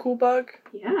found a cool bug.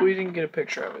 Yeah. We didn't get a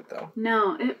picture of it though.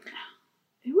 No, it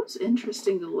was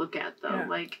interesting to look at though. Yeah.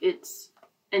 Like its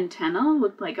antenna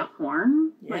looked like a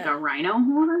horn, like a rhino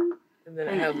horn. And then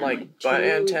it had like butt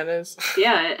antennas.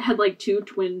 Yeah, it had like two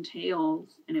twin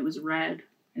tails, and it was red,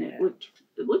 and it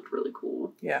looked really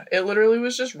cool. Yeah, it literally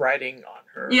was just riding on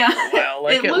her. Yeah, for a while.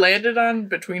 Like it landed on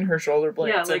between her shoulder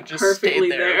blades like and just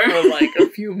stayed there for like a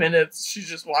few minutes. She's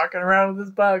just walking around with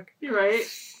this bug. You're right.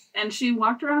 And she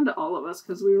walked around to all of us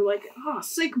because we were like, "Oh,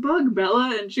 sick bug,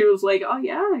 Bella," and she was like, "Oh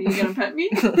yeah, you gonna pet me?"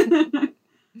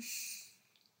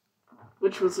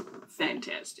 Which was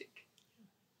fantastic.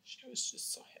 She was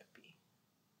just so happy.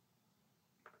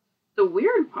 The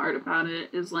weird part about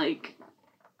it is like,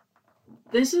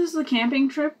 this is the camping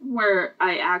trip where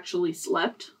I actually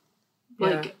slept.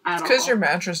 Like, at all. Because your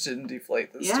mattress didn't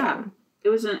deflate this time. It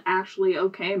was an actually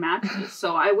okay mattress,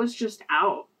 so I was just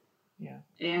out. Yeah.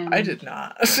 And I did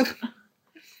not.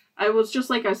 I was just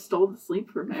like, I stole the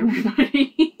sleep from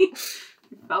everybody. It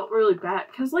felt really bad.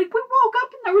 Because, like, we woke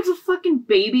up and there was a fucking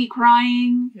baby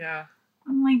crying. Yeah.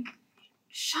 I'm like,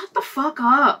 shut the fuck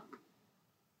up.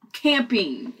 I'm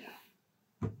camping.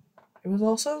 It was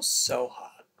also so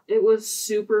hot. It was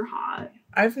super hot.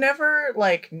 I've never,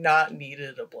 like, not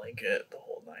needed a blanket the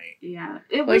whole night. Yeah.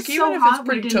 It was like, so even if hot, it's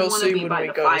pretty toasty when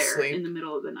we go to sleep. In the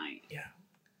middle of the night. Yeah.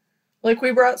 Like,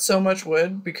 we brought so much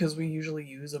wood because we usually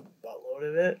use a buttload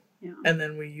of it. Yeah. And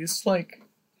then we used, like,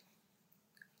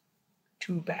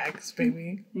 2 bags,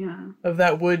 maybe. Yeah. Of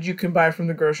that wood you can buy from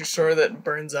the grocery store that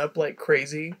burns up like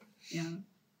crazy. Yeah.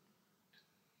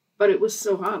 But it was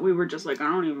so hot, we were just like,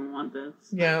 I don't even want this.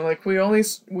 Yeah, like,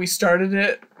 we started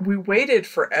it, we waited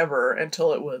forever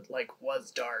until it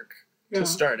was dark to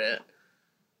start it.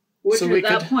 Which so at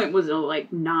that point was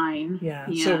like 9 Yeah,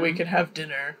 p.m. So we could have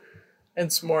dinner and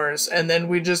s'mores, and then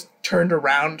we just turned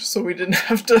around so we didn't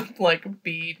have to, like,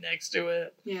 be next to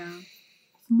it. Yeah.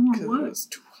 More wood. It was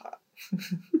too hot.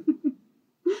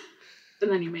 And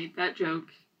then you made that joke.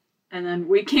 And then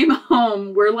we came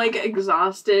home. We're, like,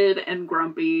 exhausted and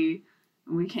grumpy.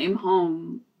 And we came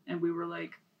home, and we were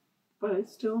like, but I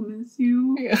still miss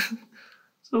you. Yeah.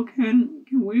 So can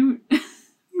we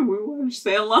watch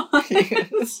Sandlot? Yeah.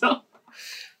 So.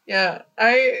 Yeah,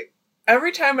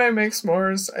 every time I make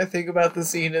s'mores, I think about the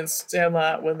scene in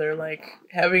Sandlot when they're, like,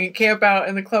 having a camp out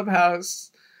in the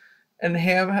clubhouse, and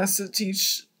Ham has to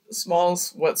teach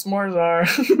Smalls what s'mores are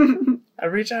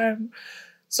every time.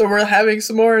 So we're having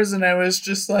s'mores, and I was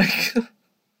just like, you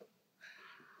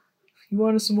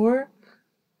want a s'more?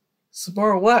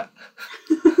 S'more what?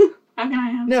 How can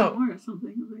I have some more or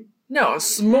something? Like, no,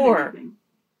 some more.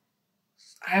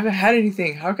 I haven't had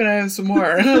anything. How can I have some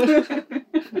more?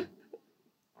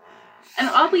 And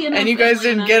oddly enough, and you guys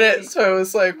didn't get it, so I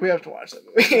was like, we have to watch that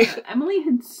movie. Emily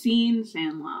had seen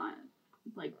Sandlot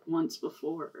like once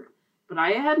before, but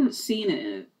I hadn't seen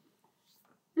it.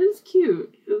 It was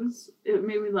cute. It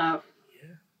made me laugh.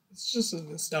 Yeah, it's just a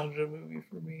nostalgia movie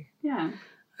for me. Yeah,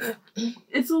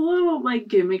 it's a little like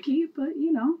gimmicky, but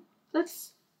you know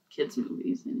that's kids'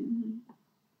 movies anyway.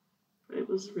 But it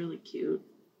was really cute.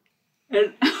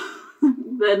 And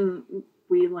then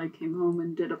we like came home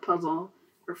and did a puzzle.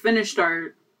 Or finished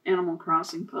our Animal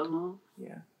Crossing puzzle.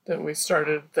 Yeah, that we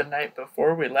started the night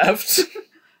before we left.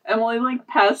 Emily like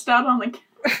passed out on the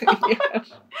couch.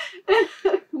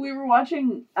 We were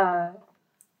watching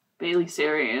Bailey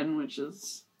Sarian, which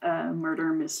is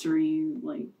murder mystery,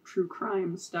 like true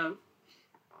crime stuff.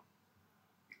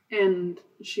 And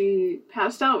she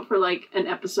passed out for like an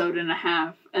episode and a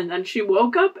half, and then she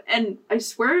woke up, and I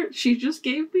swear she just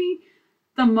gave me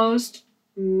the most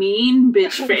mean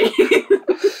bitch face.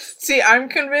 See, I'm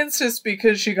convinced it's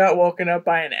because she got woken up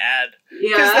by an ad.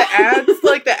 Yeah.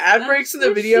 Because the ad breaks in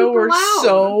the video were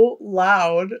so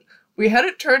loud. We had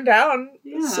it turned down,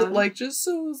 just so it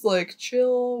was like,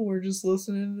 chill, we're just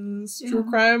listening to this true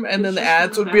crime, and then the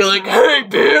ads would be like, hey,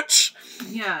 bitch!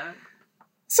 Yeah.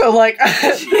 So,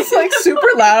 this,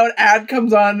 super loud ad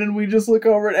comes on, and we just look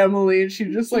over at Emily, and she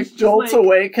just, jolts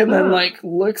awake, and then,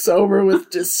 looks over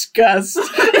with disgust.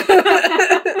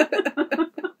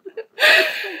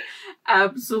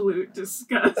 Absolute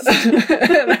disgust.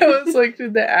 And I was like,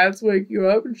 did the ads wake you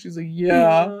up? And she's like,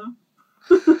 yeah.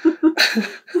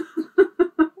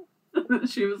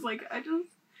 She was like, I didn't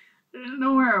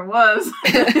know where I was.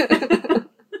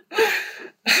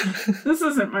 This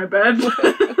isn't my bed.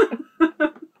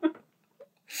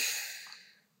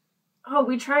 Oh,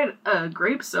 we tried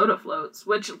grape soda floats,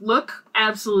 which look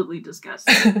absolutely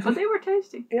disgusting, but they were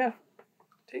tasty. Yeah.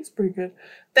 Tastes pretty good.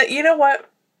 You know what?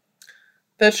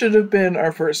 That should have been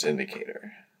our first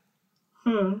indicator.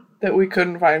 That we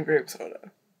couldn't find grape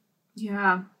soda.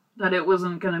 Yeah, that it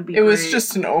wasn't going to be It was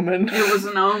just an omen. It was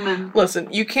an omen.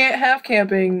 Listen, you can't have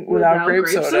camping without grape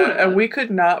soda, and we could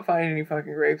not find any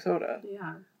fucking grape soda.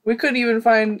 Yeah. We couldn't even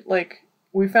find,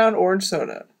 we found orange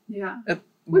soda. Yeah. At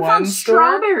we found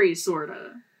strawberry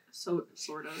soda. Soda.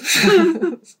 Soda.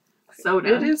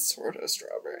 It is sort of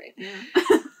strawberry. Yeah.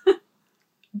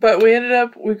 But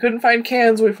we couldn't find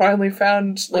cans. We finally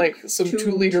found, some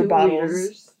 2-liter bottles.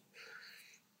 Liters.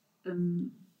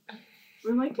 And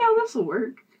we're like, yeah, this'll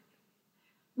work.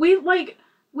 We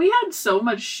had so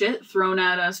much shit thrown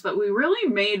at us, but we really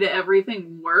made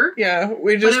everything work. Yeah,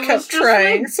 we just kept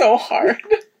trying so hard.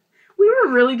 We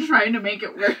were really trying to make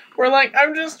it work. We're like,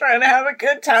 I'm just trying to have a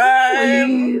good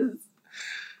time.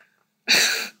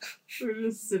 Please. We're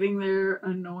just sitting there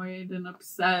annoyed and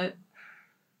upset.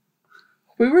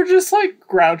 We were just,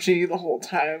 grouchy the whole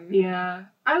time. Yeah,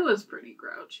 I was pretty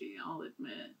grouchy, I'll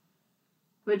admit.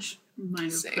 Which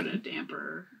might have put a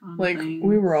damper on things.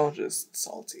 We were all just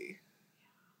salty.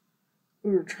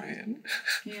 We were trying.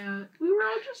 Yeah, we were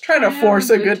all just trying to force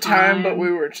a good time, but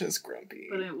we were just grumpy.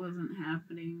 But it wasn't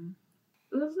happening.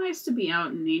 It was nice to be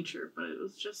out in nature, but it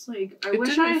was just I wish I had It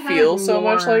didn't feel so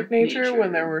much like nature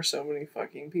when there were so many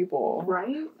fucking people.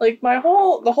 Right?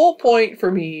 The whole point for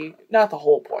me, not the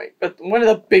whole point, but one of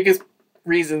the biggest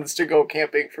reasons to go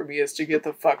camping for me is to get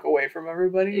the fuck away from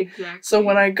everybody. Exactly. So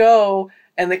when I go,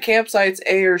 and the campsites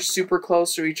are super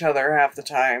close to each other half the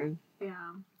time.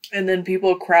 Yeah. And then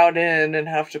people crowd in and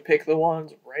have to pick the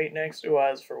ones right next to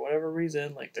us for whatever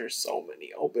reason. There's so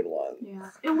many open ones. Yeah.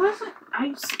 It wasn't...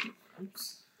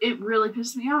 It really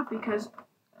pissed me off because,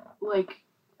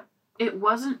 it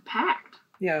wasn't packed.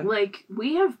 Yeah.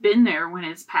 We have been there when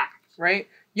it's packed. Right?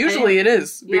 Usually it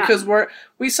is. Because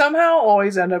we somehow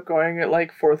always end up going at,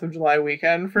 4th of July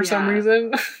weekend for some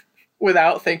reason.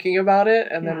 Without thinking about it.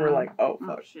 And then we're like, oh,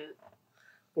 fuck. Oh, shit.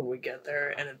 When we get there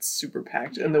and it's super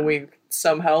packed. And then we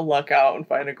somehow luck out and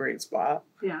find a great spot.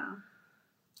 Yeah.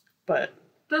 But...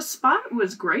 the spot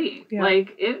was great. Yeah.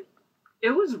 It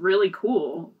was really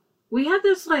cool. We had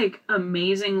this,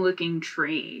 amazing looking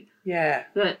tree. Yeah.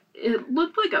 That it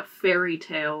looked like a fairy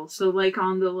tale. So,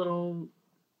 on the little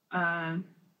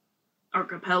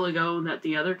archipelago that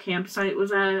the other campsite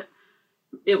was at,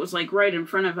 it was, right in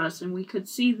front of us, and we could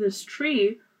see this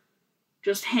tree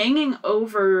just hanging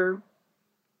over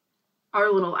our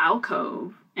little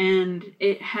alcove. And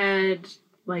it had,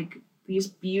 these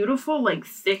beautiful,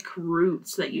 thick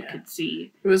roots that you could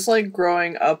see. It was,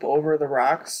 growing up over the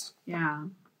rocks. Yeah.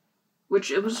 Which,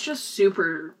 it was just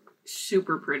super,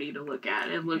 super pretty to look at.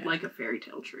 It looked like a fairy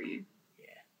tale tree. Yeah.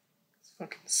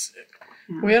 fucking sick.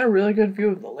 Yeah. We had a really good view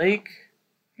of the lake.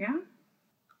 Yeah.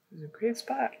 It was a great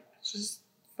spot. It's just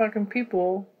fucking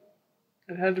people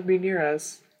that had to be near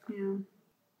us. Yeah.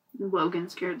 Logan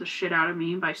scared the shit out of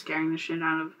me by scaring the shit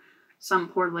out of some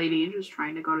poor lady just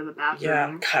trying to go to the bathroom.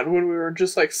 Yeah, God, when we were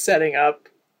just, like, setting up.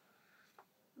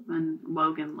 And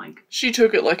Logan, like... She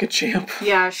took it like a champ.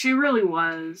 Yeah, she really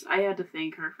was. I had to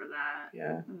thank her for that.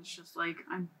 Yeah. It was just like,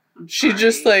 I'm she sorry.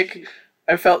 just, like...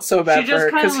 I felt so bad for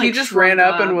her, because he just ran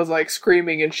up and was, like,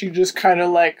 screaming, and she just kind of,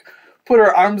 like, put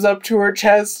her arms up to her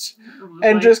chest,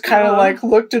 and like, just kind of, like,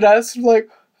 looked at us, like,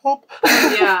 help.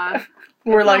 Yeah.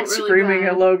 We're, like, really screaming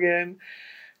at Logan.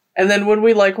 And then when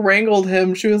we, like, wrangled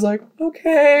him, she was like,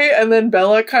 okay. And then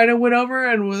Bella kind of went over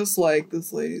and was like,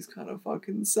 this lady's kind of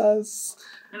fucking sus.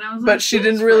 And I was but she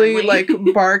didn't really, like,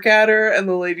 bark at her. And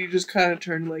the lady just kind of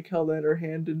turned, like, held out her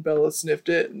hand. And Bella sniffed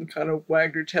it and kind of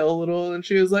wagged her tail a little. And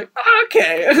she was like,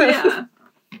 okay. Yeah.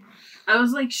 I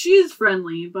was like, she's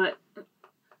friendly, but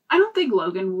I don't think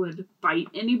Logan would bite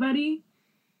anybody.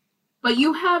 But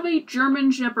you have a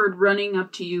German Shepherd running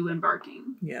up to you and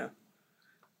barking. Yeah.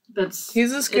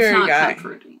 He's a scary guy.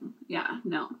 Comforting. Yeah,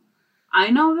 no. I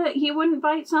know that he wouldn't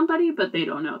bite somebody, but they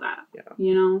don't know that. Yeah.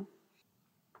 You know?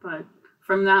 But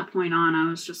from that point on, I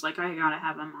was just like, I gotta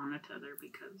have him on a tether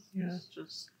because it's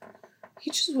just...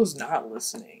 He just was not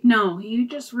listening. No, he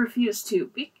just refused to.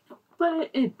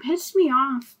 But it pissed me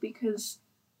off because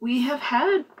we have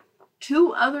had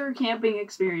 2 other camping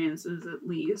experiences at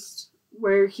least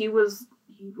where he would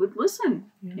listen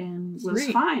and was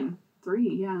 3. fine.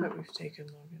 3, yeah. That we've taken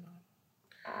Logan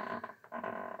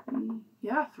on.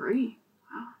 Yeah, 3.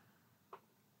 Wow.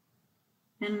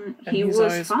 And he he's was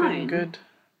always fine. Been good.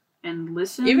 And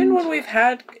listened. Even when we've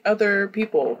had other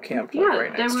people camp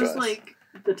right next to us. Yeah, there was like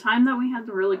the time that we had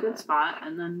the really good spot,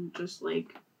 and then just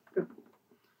like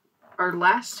our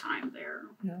last time there.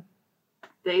 Yeah.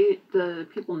 The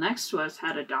people next to us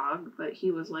had a dog, but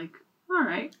he was like, all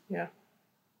right. Yeah.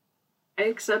 I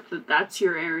accept that that's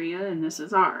your area and this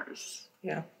is ours.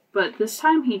 Yeah. But this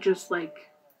time he just,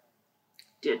 like,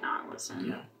 did not listen.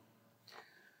 Yeah.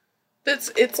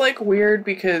 It's like weird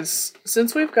because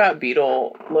since we've got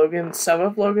Beetle, some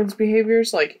of Logan's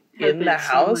behaviors, like, in the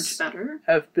house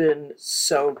have been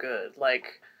so good.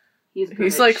 Like,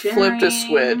 he's like flipped a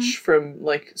switch from,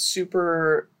 like,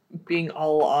 super being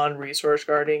all on resource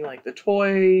guarding, like, the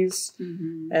toys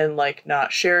and, like,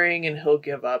 not sharing, and he'll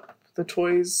give up the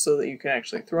toys so that you can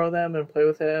actually throw them and play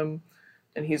with him.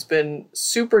 And he's been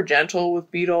super gentle with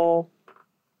Beetle.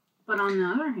 But on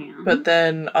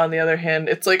the other hand,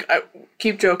 it's like, I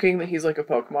keep joking that he's like a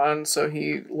Pokemon, so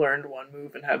he learned one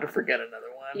move and had to forget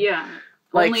another one. Yeah.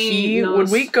 Like, when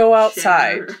we go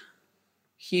outside,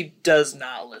 he does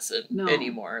not listen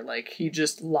anymore. Like, he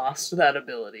just lost that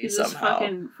ability somehow. He just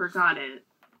fucking forgot it.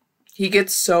 He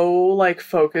gets so, like,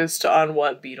 focused on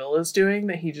what Beetle is doing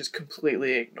that he just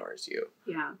completely ignores you.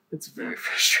 Yeah. It's very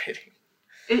frustrating.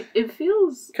 It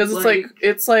feels because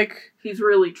it's like he's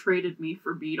really traded me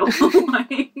for Beetle.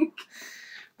 Like,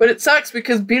 but it sucks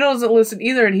because Beetle doesn't listen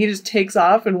either, and he just takes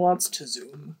off and wants to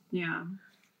zoom. Yeah.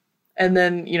 And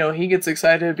then, you know, he gets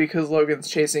excited because Logan's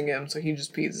chasing him, so he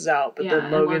just pieces out. But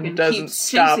then Logan doesn't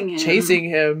stop chasing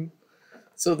him,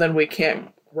 so then we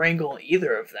can't wrangle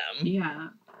either of them. Yeah.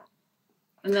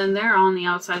 And then they're on the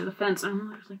outside of the fence, and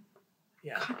I'm like,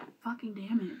 yeah, God fucking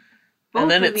damn it. And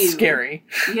then it's scary.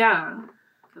 Yeah.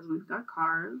 Because we've got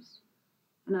cars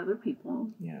and other people.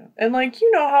 Yeah. And, like, you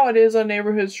know how it is on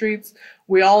neighborhood streets?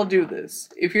 We all do this.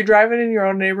 If you're driving in your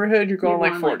own neighborhood, you're going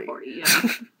like 40. Yeah.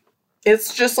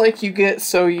 It's just like you get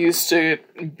so used to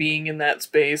being in that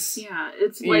space. Yeah,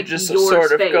 it's you like just your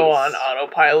sort space. of go on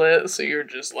autopilot, so you're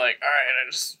just like, all right,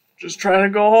 I just trying to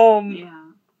go home. Yeah.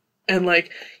 And, like,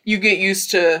 you get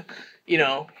used to, you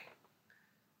know,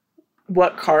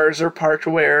 what cars are parked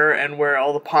where and where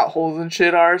all the potholes and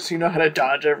shit are, so you know how to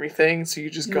dodge everything, so you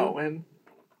just go in.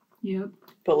 Yep.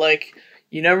 But, like,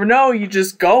 you never know, you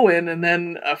just go in, and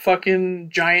then a fucking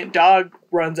giant dog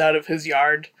runs out of his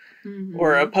yard,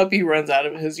 or a puppy runs out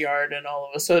of his yard, and all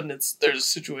of a sudden there's a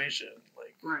situation.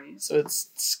 Like, right. So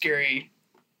it's scary,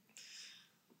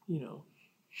 you know,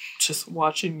 just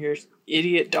watching your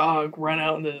idiot dog run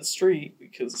out into the street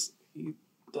because he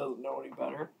doesn't know any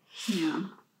better. Yeah.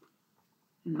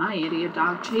 And my idiot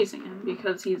dog chasing him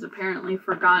because he's apparently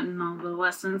forgotten all the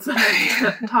lessons that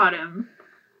I taught him.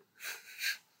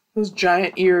 Those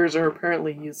giant ears are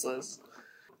apparently useless.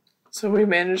 So we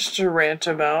managed to rant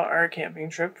about our camping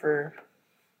trip for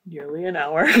nearly an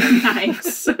hour.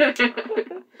 Nice.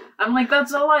 I'm like,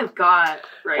 that's all I've got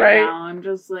right now. I'm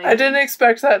just like... I didn't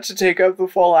expect that to take up the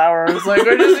full hour. I was like,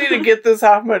 I just need to get this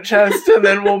off my chest and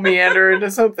then we'll meander into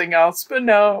something else. But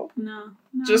no.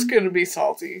 Just gonna be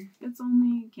salty. It's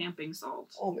only camping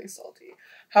salt. Only salty.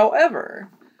 However,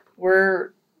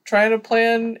 we're trying to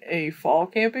plan a fall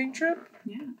camping trip.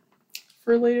 Yeah.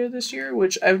 For later this year,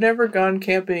 which I've never gone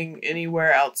camping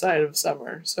anywhere outside of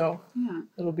summer, so yeah,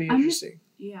 it'll be interesting.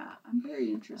 I'm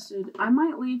very interested. I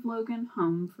might leave Logan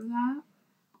home for that,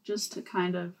 just to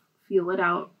kind of feel it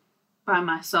out by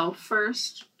myself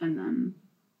first, and then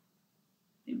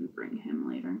maybe bring him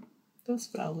later. That's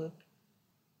valid.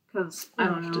 Because, I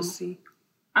don't know. To see.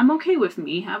 I'm okay with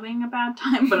me having a bad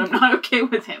time, but I'm not okay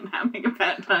with him having a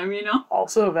bad time, you know?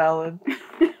 Also valid.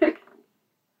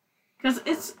 Because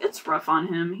it's rough on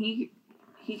him. He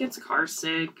gets car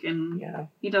sick, and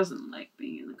he doesn't like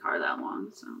being in the car that long,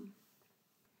 so...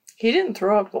 He didn't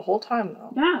throw up the whole time,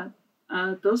 though.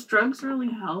 Yeah. Those drugs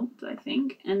really helped, I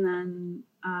think. And then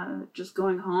just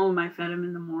going home, I fed him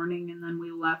in the morning, and then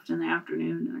we left in the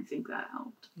afternoon, and I think that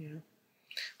helped. Yeah.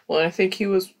 Well, I think he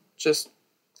was just...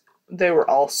 They were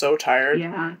all so tired.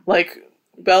 Yeah. Like,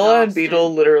 Bella and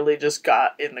Beetle literally just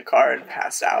got in the car and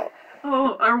passed out.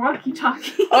 Oh, our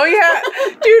walkie-talkie. Oh, yeah.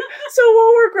 Dude, so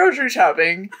while we're grocery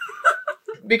shopping,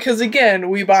 because, again,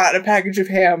 we bought a package of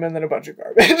ham and then a bunch of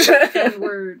garbage. And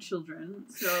we're children,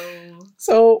 so...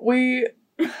 So, we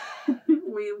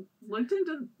looked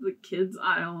into the kids'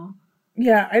 aisle.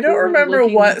 Yeah, I don't remember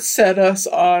what set us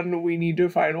on we need to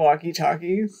find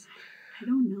walkie-talkies. I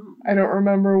don't know. I don't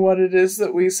remember what it is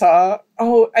that we saw.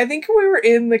 Oh, I think we were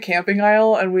in the camping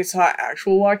aisle and we saw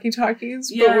actual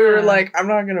walkie-talkies, but we were like, I'm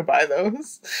not gonna buy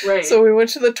those. Right. So we went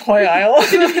to the toy aisle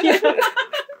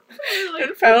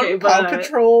and found Paw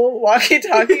Patrol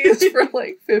walkie-talkies for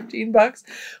like $15,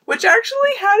 which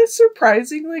actually had a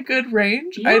surprisingly good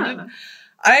range. Yeah.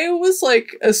 I was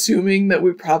like assuming that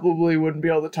we probably wouldn't be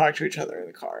able to talk to each other in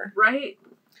the car. Right.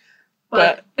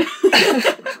 But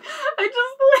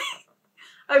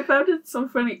I found it so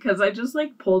funny because I just,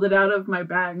 like, pulled it out of my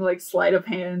bag, like, sleight of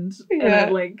hand, and I,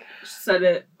 like, set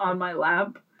it on my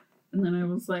lap, and then I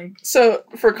was like... So,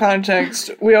 for context,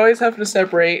 we always have to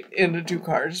separate into 2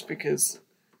 cars because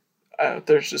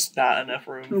there's just not enough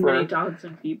room for... many dogs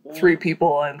and people. 3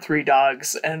 people and 3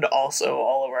 dogs, and also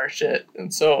all of our shit.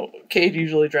 And so, Cade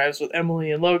usually drives with Emily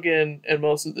and Logan, and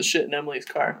most of the shit in Emily's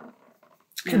car.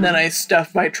 Yeah. And then I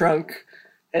stuff my trunk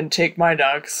and take my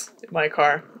dogs in my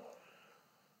car.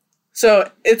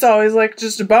 So, it's always, like,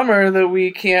 just a bummer that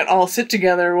we can't all sit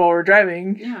together while we're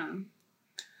driving. Yeah.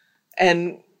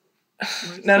 And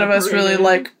none of us really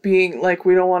like being, like,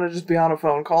 we don't want to just be on a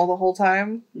phone call the whole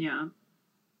time. Yeah.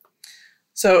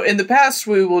 So, in the past,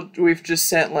 we've just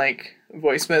sent, like,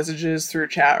 voice messages through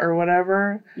chat or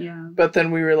whatever. Yeah. But then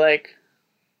we were like,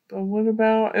 but what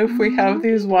about if we have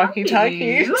these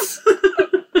walkie-talkies?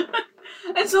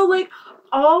 And so, like,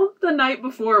 all the night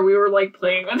before, we were, like,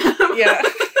 playing with them. Yeah.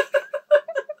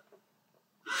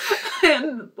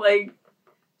 And, like,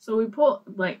 so I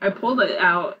pulled it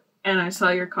out, and I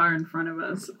saw your car in front of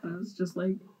us. And I was just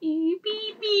like, beep,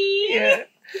 beep, beep. Yeah.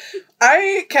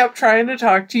 I kept trying to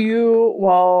talk to you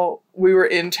while we were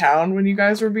in town when you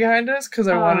guys were behind us, because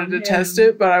I wanted to test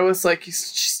it, but I was like, she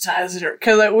still has it.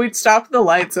 Because we'd stop at the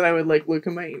lights, and I would, like, look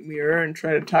in my mirror and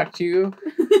try to talk to you,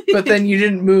 but then you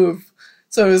didn't move.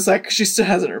 So it was like, she still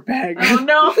has it in her bag. Oh,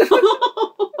 no.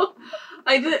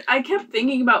 I kept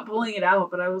thinking about pulling it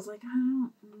out, but I was like, I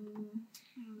don't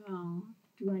know.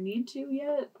 Do I need to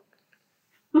yet?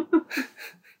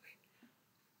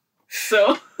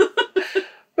 So.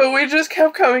 But we just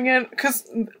kept coming in, because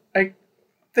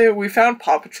we found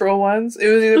Paw Patrol ones. It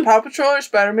was either Paw Patrol or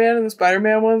Spider-Man, and the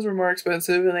Spider-Man ones were more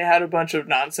expensive, and they had a bunch of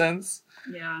nonsense.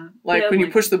 Yeah. Like, when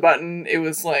you push the button, it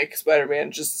was, like,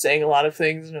 Spider-Man just saying a lot of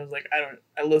things, and I was like,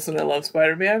 I love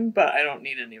Spider-Man, but I don't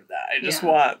need any of that. I just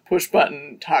want push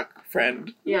button, talk,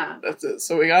 friend. Yeah. That's it.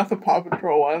 So we got the Paw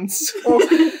Patrol ones. So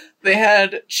they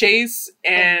had Chase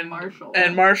and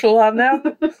Marshall on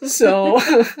them. So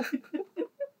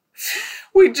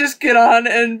we'd just get on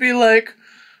and be like,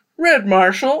 Red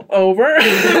Marshall, over.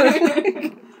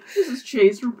 This is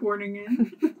Chase reporting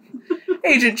in.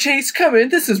 Agent Chase, come in.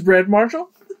 This is Red Marshall.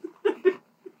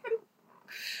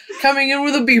 Coming in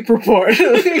with a beep report.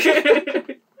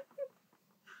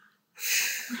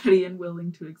 Ready and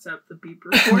willing to accept the beep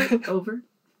report. Over.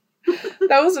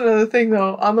 That was another thing,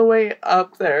 though. On the way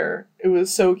up there, it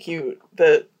was so cute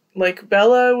that, like,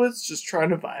 Bella was just trying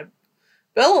to vibe.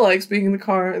 Bella likes being in the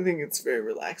car. I think it's a very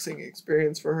relaxing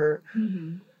experience for her.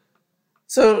 Mm-hmm.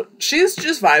 So she's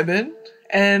just vibing.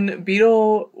 And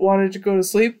Beetle wanted to go to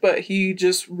sleep, but he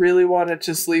just really wanted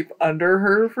to sleep under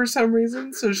her for some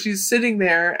reason. So she's sitting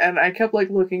there, and I kept, like,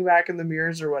 looking back in the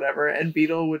mirrors or whatever, and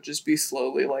Beetle would just be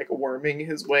slowly, like, worming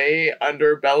his way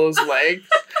under Bella's legs.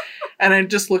 And I'd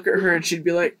just look at her, and she'd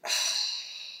be like,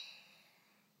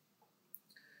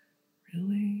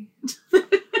 really?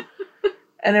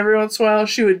 And every once in a while,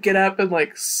 she would get up and,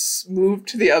 like, move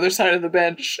to the other side of the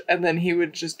bench, and then he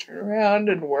would just turn around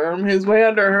and worm his way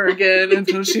under her again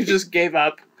until she just gave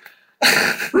up.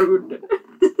 Rude.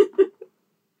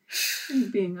 He's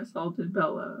being assaulted,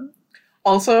 Bella.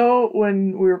 Also,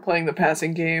 when we were playing the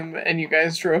passing game and you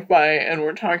guys drove by and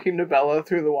were talking to Bella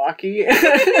through the walkie. It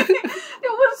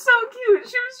was so cute.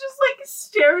 She was just, like,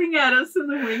 staring at us in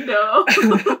the window. I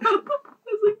was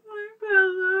like, hi,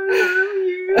 Bella, I love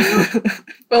you.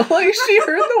 But, like, she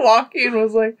heard the walkie and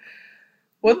was like,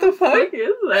 what the fuck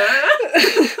is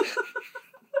that?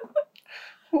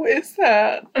 Who is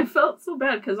that? I felt so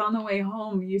bad because on the way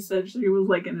home, you said she was,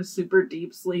 like, in a super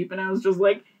deep sleep, and I was just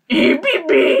like, ABB!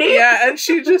 Yeah, and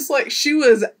she just, like, she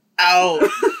was out.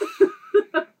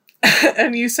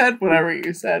 And you said whatever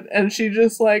you said, and she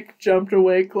just, like, jumped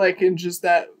awake, like, in just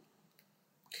that,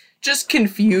 just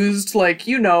confused, like,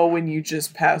 you know, when you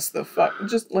just pass the fuck,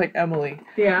 just like Emily.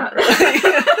 Yeah.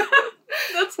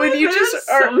 That's when you just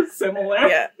are so similar.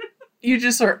 Yeah. You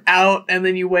just are out, and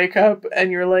then you wake up,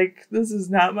 and you're like, this is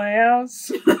not my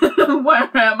house. Where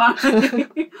am I?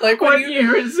 Like, what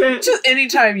year is it? Just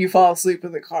anytime you fall asleep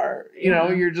in the car, you know,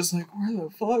 you're just like, where the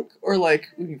fuck? Or, like,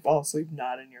 when you fall asleep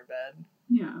not in your bed.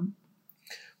 Yeah.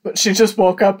 But she just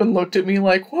woke up and looked at me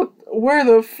like, what? Where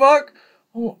the fuck?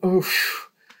 Oh,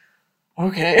 oof.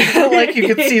 Okay. Like, you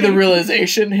could see the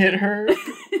realization hit her.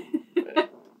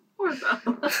 Poor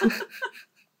Bella.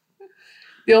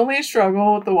 The only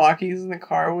struggle with the walkies in the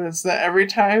car was that every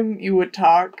time you would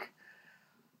talk,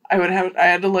 I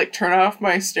had to, like, turn off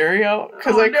my stereo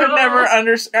because I could never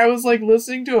understand. I was, like,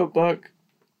 listening to a book,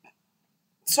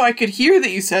 so I could hear that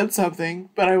you said something,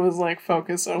 but I was, like,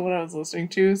 focused on what I was listening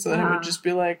to, so then it would just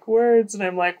be, like, words, and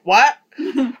I'm like, what?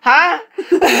 Huh?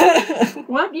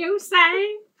 What you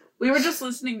say? We were just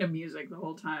listening to music the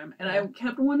whole time, and I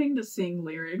kept wanting to sing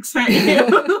lyrics at you,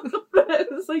 but I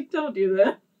was like, don't do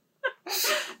that.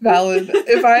 Valid.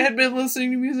 If I had been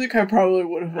listening to music, I probably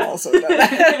would have also done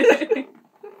that.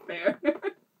 Fair.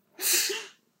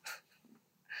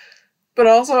 But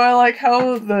also, I like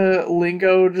how the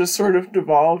lingo just sort of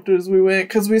devolved as we went,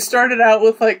 because we started out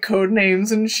with, like, code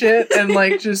names and shit, and,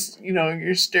 like, just, you know,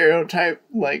 your stereotype,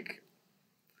 like,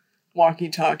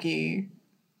 walkie-talkie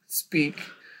speak.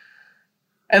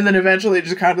 And then eventually it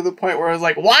just got to the point where I was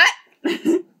like, what?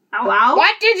 Hello?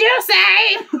 What did you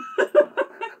say?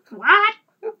 What?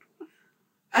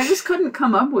 I just couldn't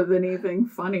come up with anything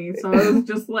funny, so I was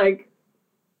just like,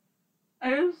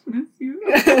 I just miss you.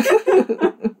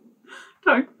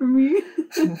 Talk to me.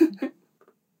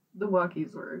 The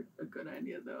walkies were a good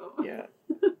idea, though. Yeah.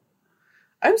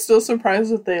 I'm still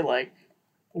surprised that they, like,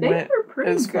 went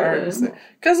as far as...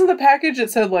 Because in the package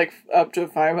it said, like, up to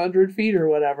 500 feet or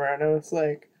whatever, and I was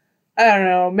like, I don't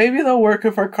know, maybe they'll work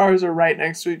if our cars are right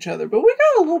next to each other, but we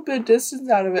got a little bit of distance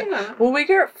out of it. Yeah. When we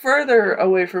get further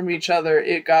away from each other,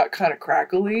 it got kind of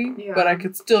crackly, but I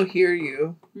could still hear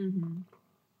you. Mm-hmm.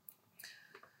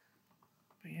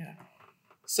 But yeah.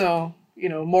 So, you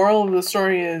know, moral of the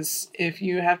story is, if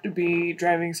you have to be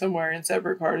driving somewhere in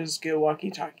separate cars, get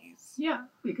walkie-talkies. Yeah,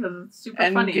 because it's super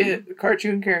funny. And get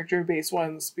cartoon character-based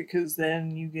ones, because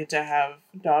then you get to have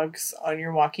dogs on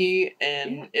your walkie,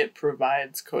 and it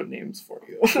provides code names for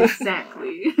you.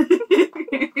 Exactly.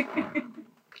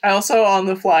 I also, on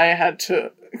the fly, had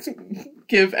to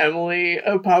give Emily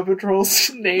a Paw Patrol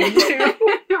name, too.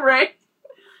 Right?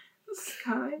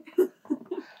 Sky.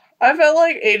 I felt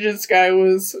like Agent Sky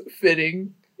was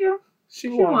fitting. Yeah. She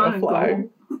wanted to fly.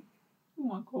 She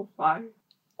wanted to go fly.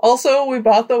 Also, we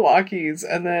bought the walkies,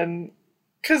 and then,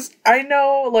 because I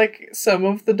know, like, some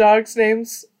of the dogs'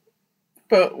 names,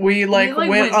 but we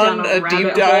went on a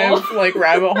deep dive, like,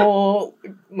 rabbit hole,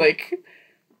 like,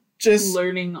 just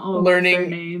learning their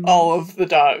names. All of the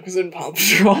dogs in Paw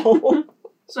Patrol.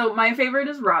 So, my favorite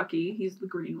is Rocky. He's the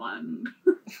green one.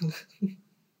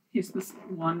 He's the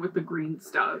one with the green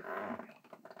stuff.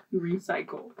 You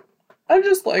recycle. I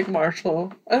just like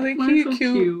Marshall. I think he's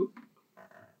cute.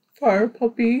 Fire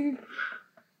puppy.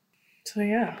 So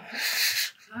yeah.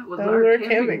 That was our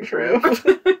camping trip.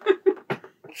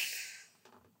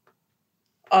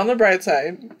 On the bright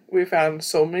side, we found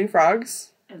so many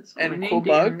frogs and cool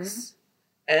bugs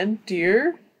and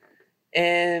deer,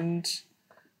 and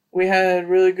we had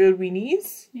really good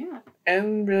weenies. Yeah.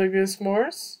 And really good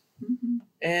s'mores. Mm-hmm.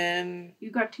 And you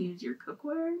got to use your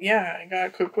cookware? Yeah, I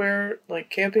got cookware, like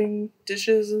camping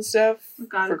dishes and stuff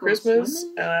for Christmas.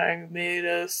 Swimming? And I made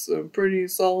us some pretty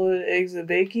solid eggs and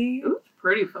bacon. It was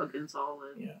pretty fucking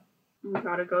solid. Yeah. We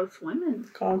gotta go swimming.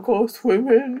 Gotta go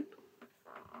swimming.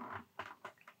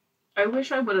 I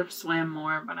wish I would have swam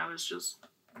more, but I was just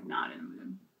not in the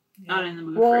mood. Yeah. Not in the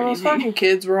mood for anything. Well, fucking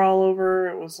kids were all over.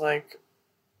 It was like,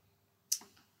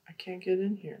 I can't get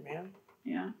in here, man.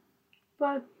 Yeah.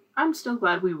 But I'm still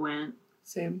glad we went.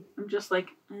 Same. I'm just like,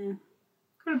 could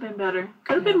have been better.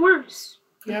 Could have been worse.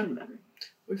 Could have been better.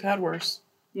 We've had worse.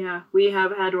 Yeah, we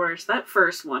have had worse. That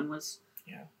first one was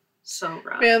so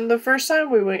rough. Man, the first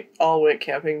time we all went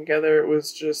camping together, it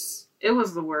was just... It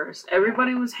was the worst.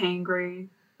 Everybody was hangry.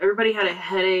 Everybody had a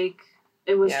headache.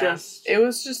 It was just... It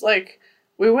was just like,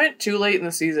 we went too late in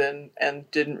the season and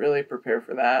didn't really prepare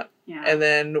for that. Yeah. And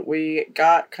then we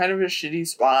got kind of a shitty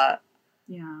spot.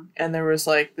 Yeah. And there was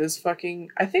like this fucking...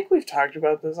 I think we've talked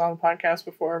about this on the podcast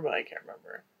before, but I can't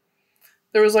remember.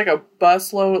 There was like a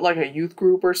busload, like a youth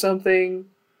group or something.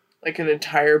 Like an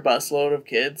entire busload of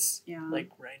kids. Yeah. Like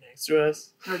right next to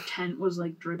us. Our tent was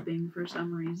like dripping for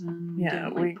some reason. We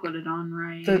didn't put it on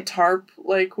right. The tarp,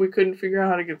 like we couldn't figure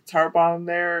out how to get the tarp on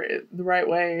there the right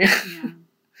way. Yeah.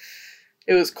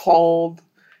 It was cold.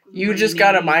 You just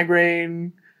got a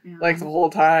migraine like the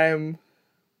whole time.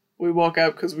 We woke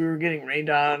up because we were getting rained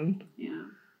on. Yeah.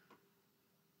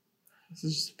 This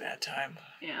is just a bad time.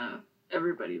 Yeah.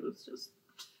 Everybody was just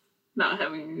not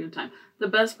having a good time. The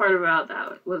best part about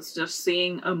that was just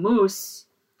seeing a moose.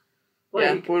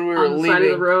 Like, when we were on the side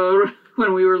of the road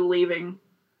when we were leaving.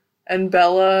 And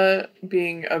Bella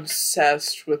being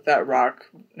obsessed with that rock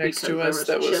next to us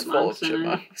that was full of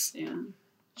chipmunks. Yeah.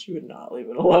 She would not leave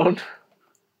it alone.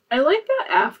 I like that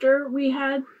after we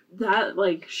had that,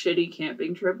 like, shitty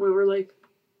camping trip, we were like,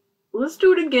 let's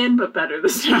do it again, but better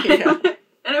this time. Yeah.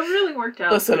 And it really worked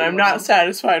out. Listen, I'm not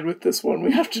satisfied with this one.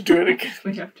 We have to do it again.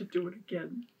 We have to do it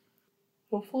again.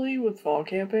 Hopefully with fall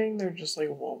camping, there just, like,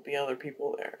 won't be other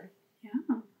people there.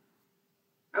 Yeah.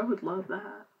 I would love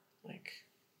that. Like...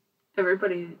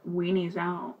 Everybody weenies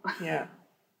out. Yeah.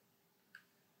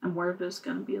 And we're just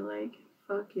gonna be like,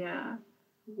 fuck yeah.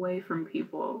 Away from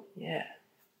people. Yeah.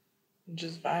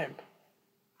 Just vibe.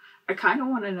 I kind of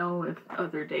want to know if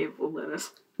other Dave will let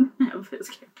us have his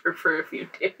camper for a few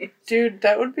days. Dude,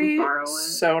 that would be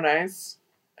so nice.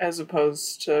 As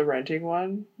opposed to renting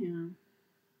one. Yeah.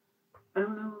 I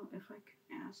don't know if I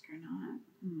can ask or not.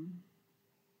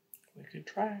 We could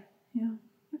try. Yeah.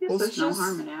 I guess there's no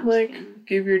harm in asking. Like,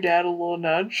 give your dad a little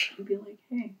nudge. You'd be like,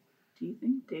 hey, do you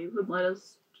think Dave would let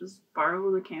us just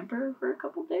borrow the camper for a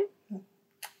couple days?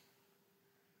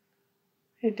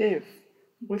 Hey, Dave.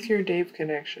 With your Dave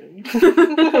connection.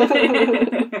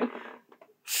 The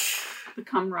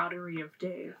camaraderie of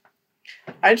Dave.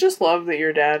 I just love that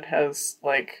your dad has,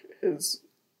 like, his,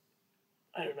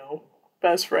 I don't know,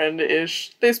 best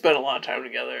friend-ish. They spend a lot of time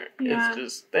together. Yeah. It's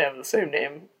just, they have the same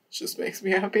name. It just makes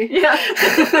me happy. Yeah.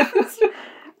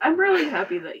 I'm really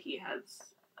happy that he has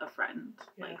a friend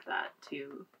like that,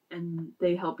 too. And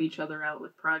they help each other out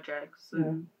with projects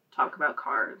and talk about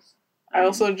cars. I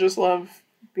also just love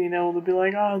being able to be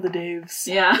like, oh, the Daves.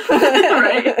 Yeah,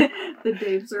 right. The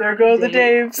Daves are there go the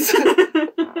Daves.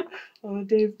 On a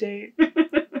Dave date.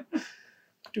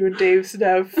 Doing Dave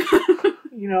stuff.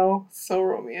 You know, so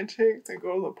romantic. They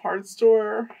go to the parts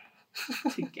store.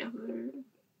 Together.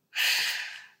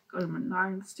 Go to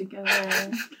Menards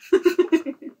together.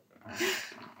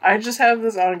 I just have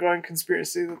this ongoing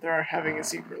conspiracy that they're having a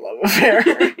secret love affair.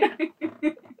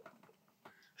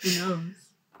 Who knows?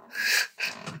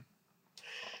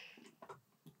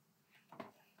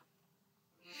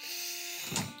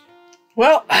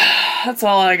 Well, that's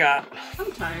all I got.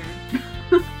 I'm tired.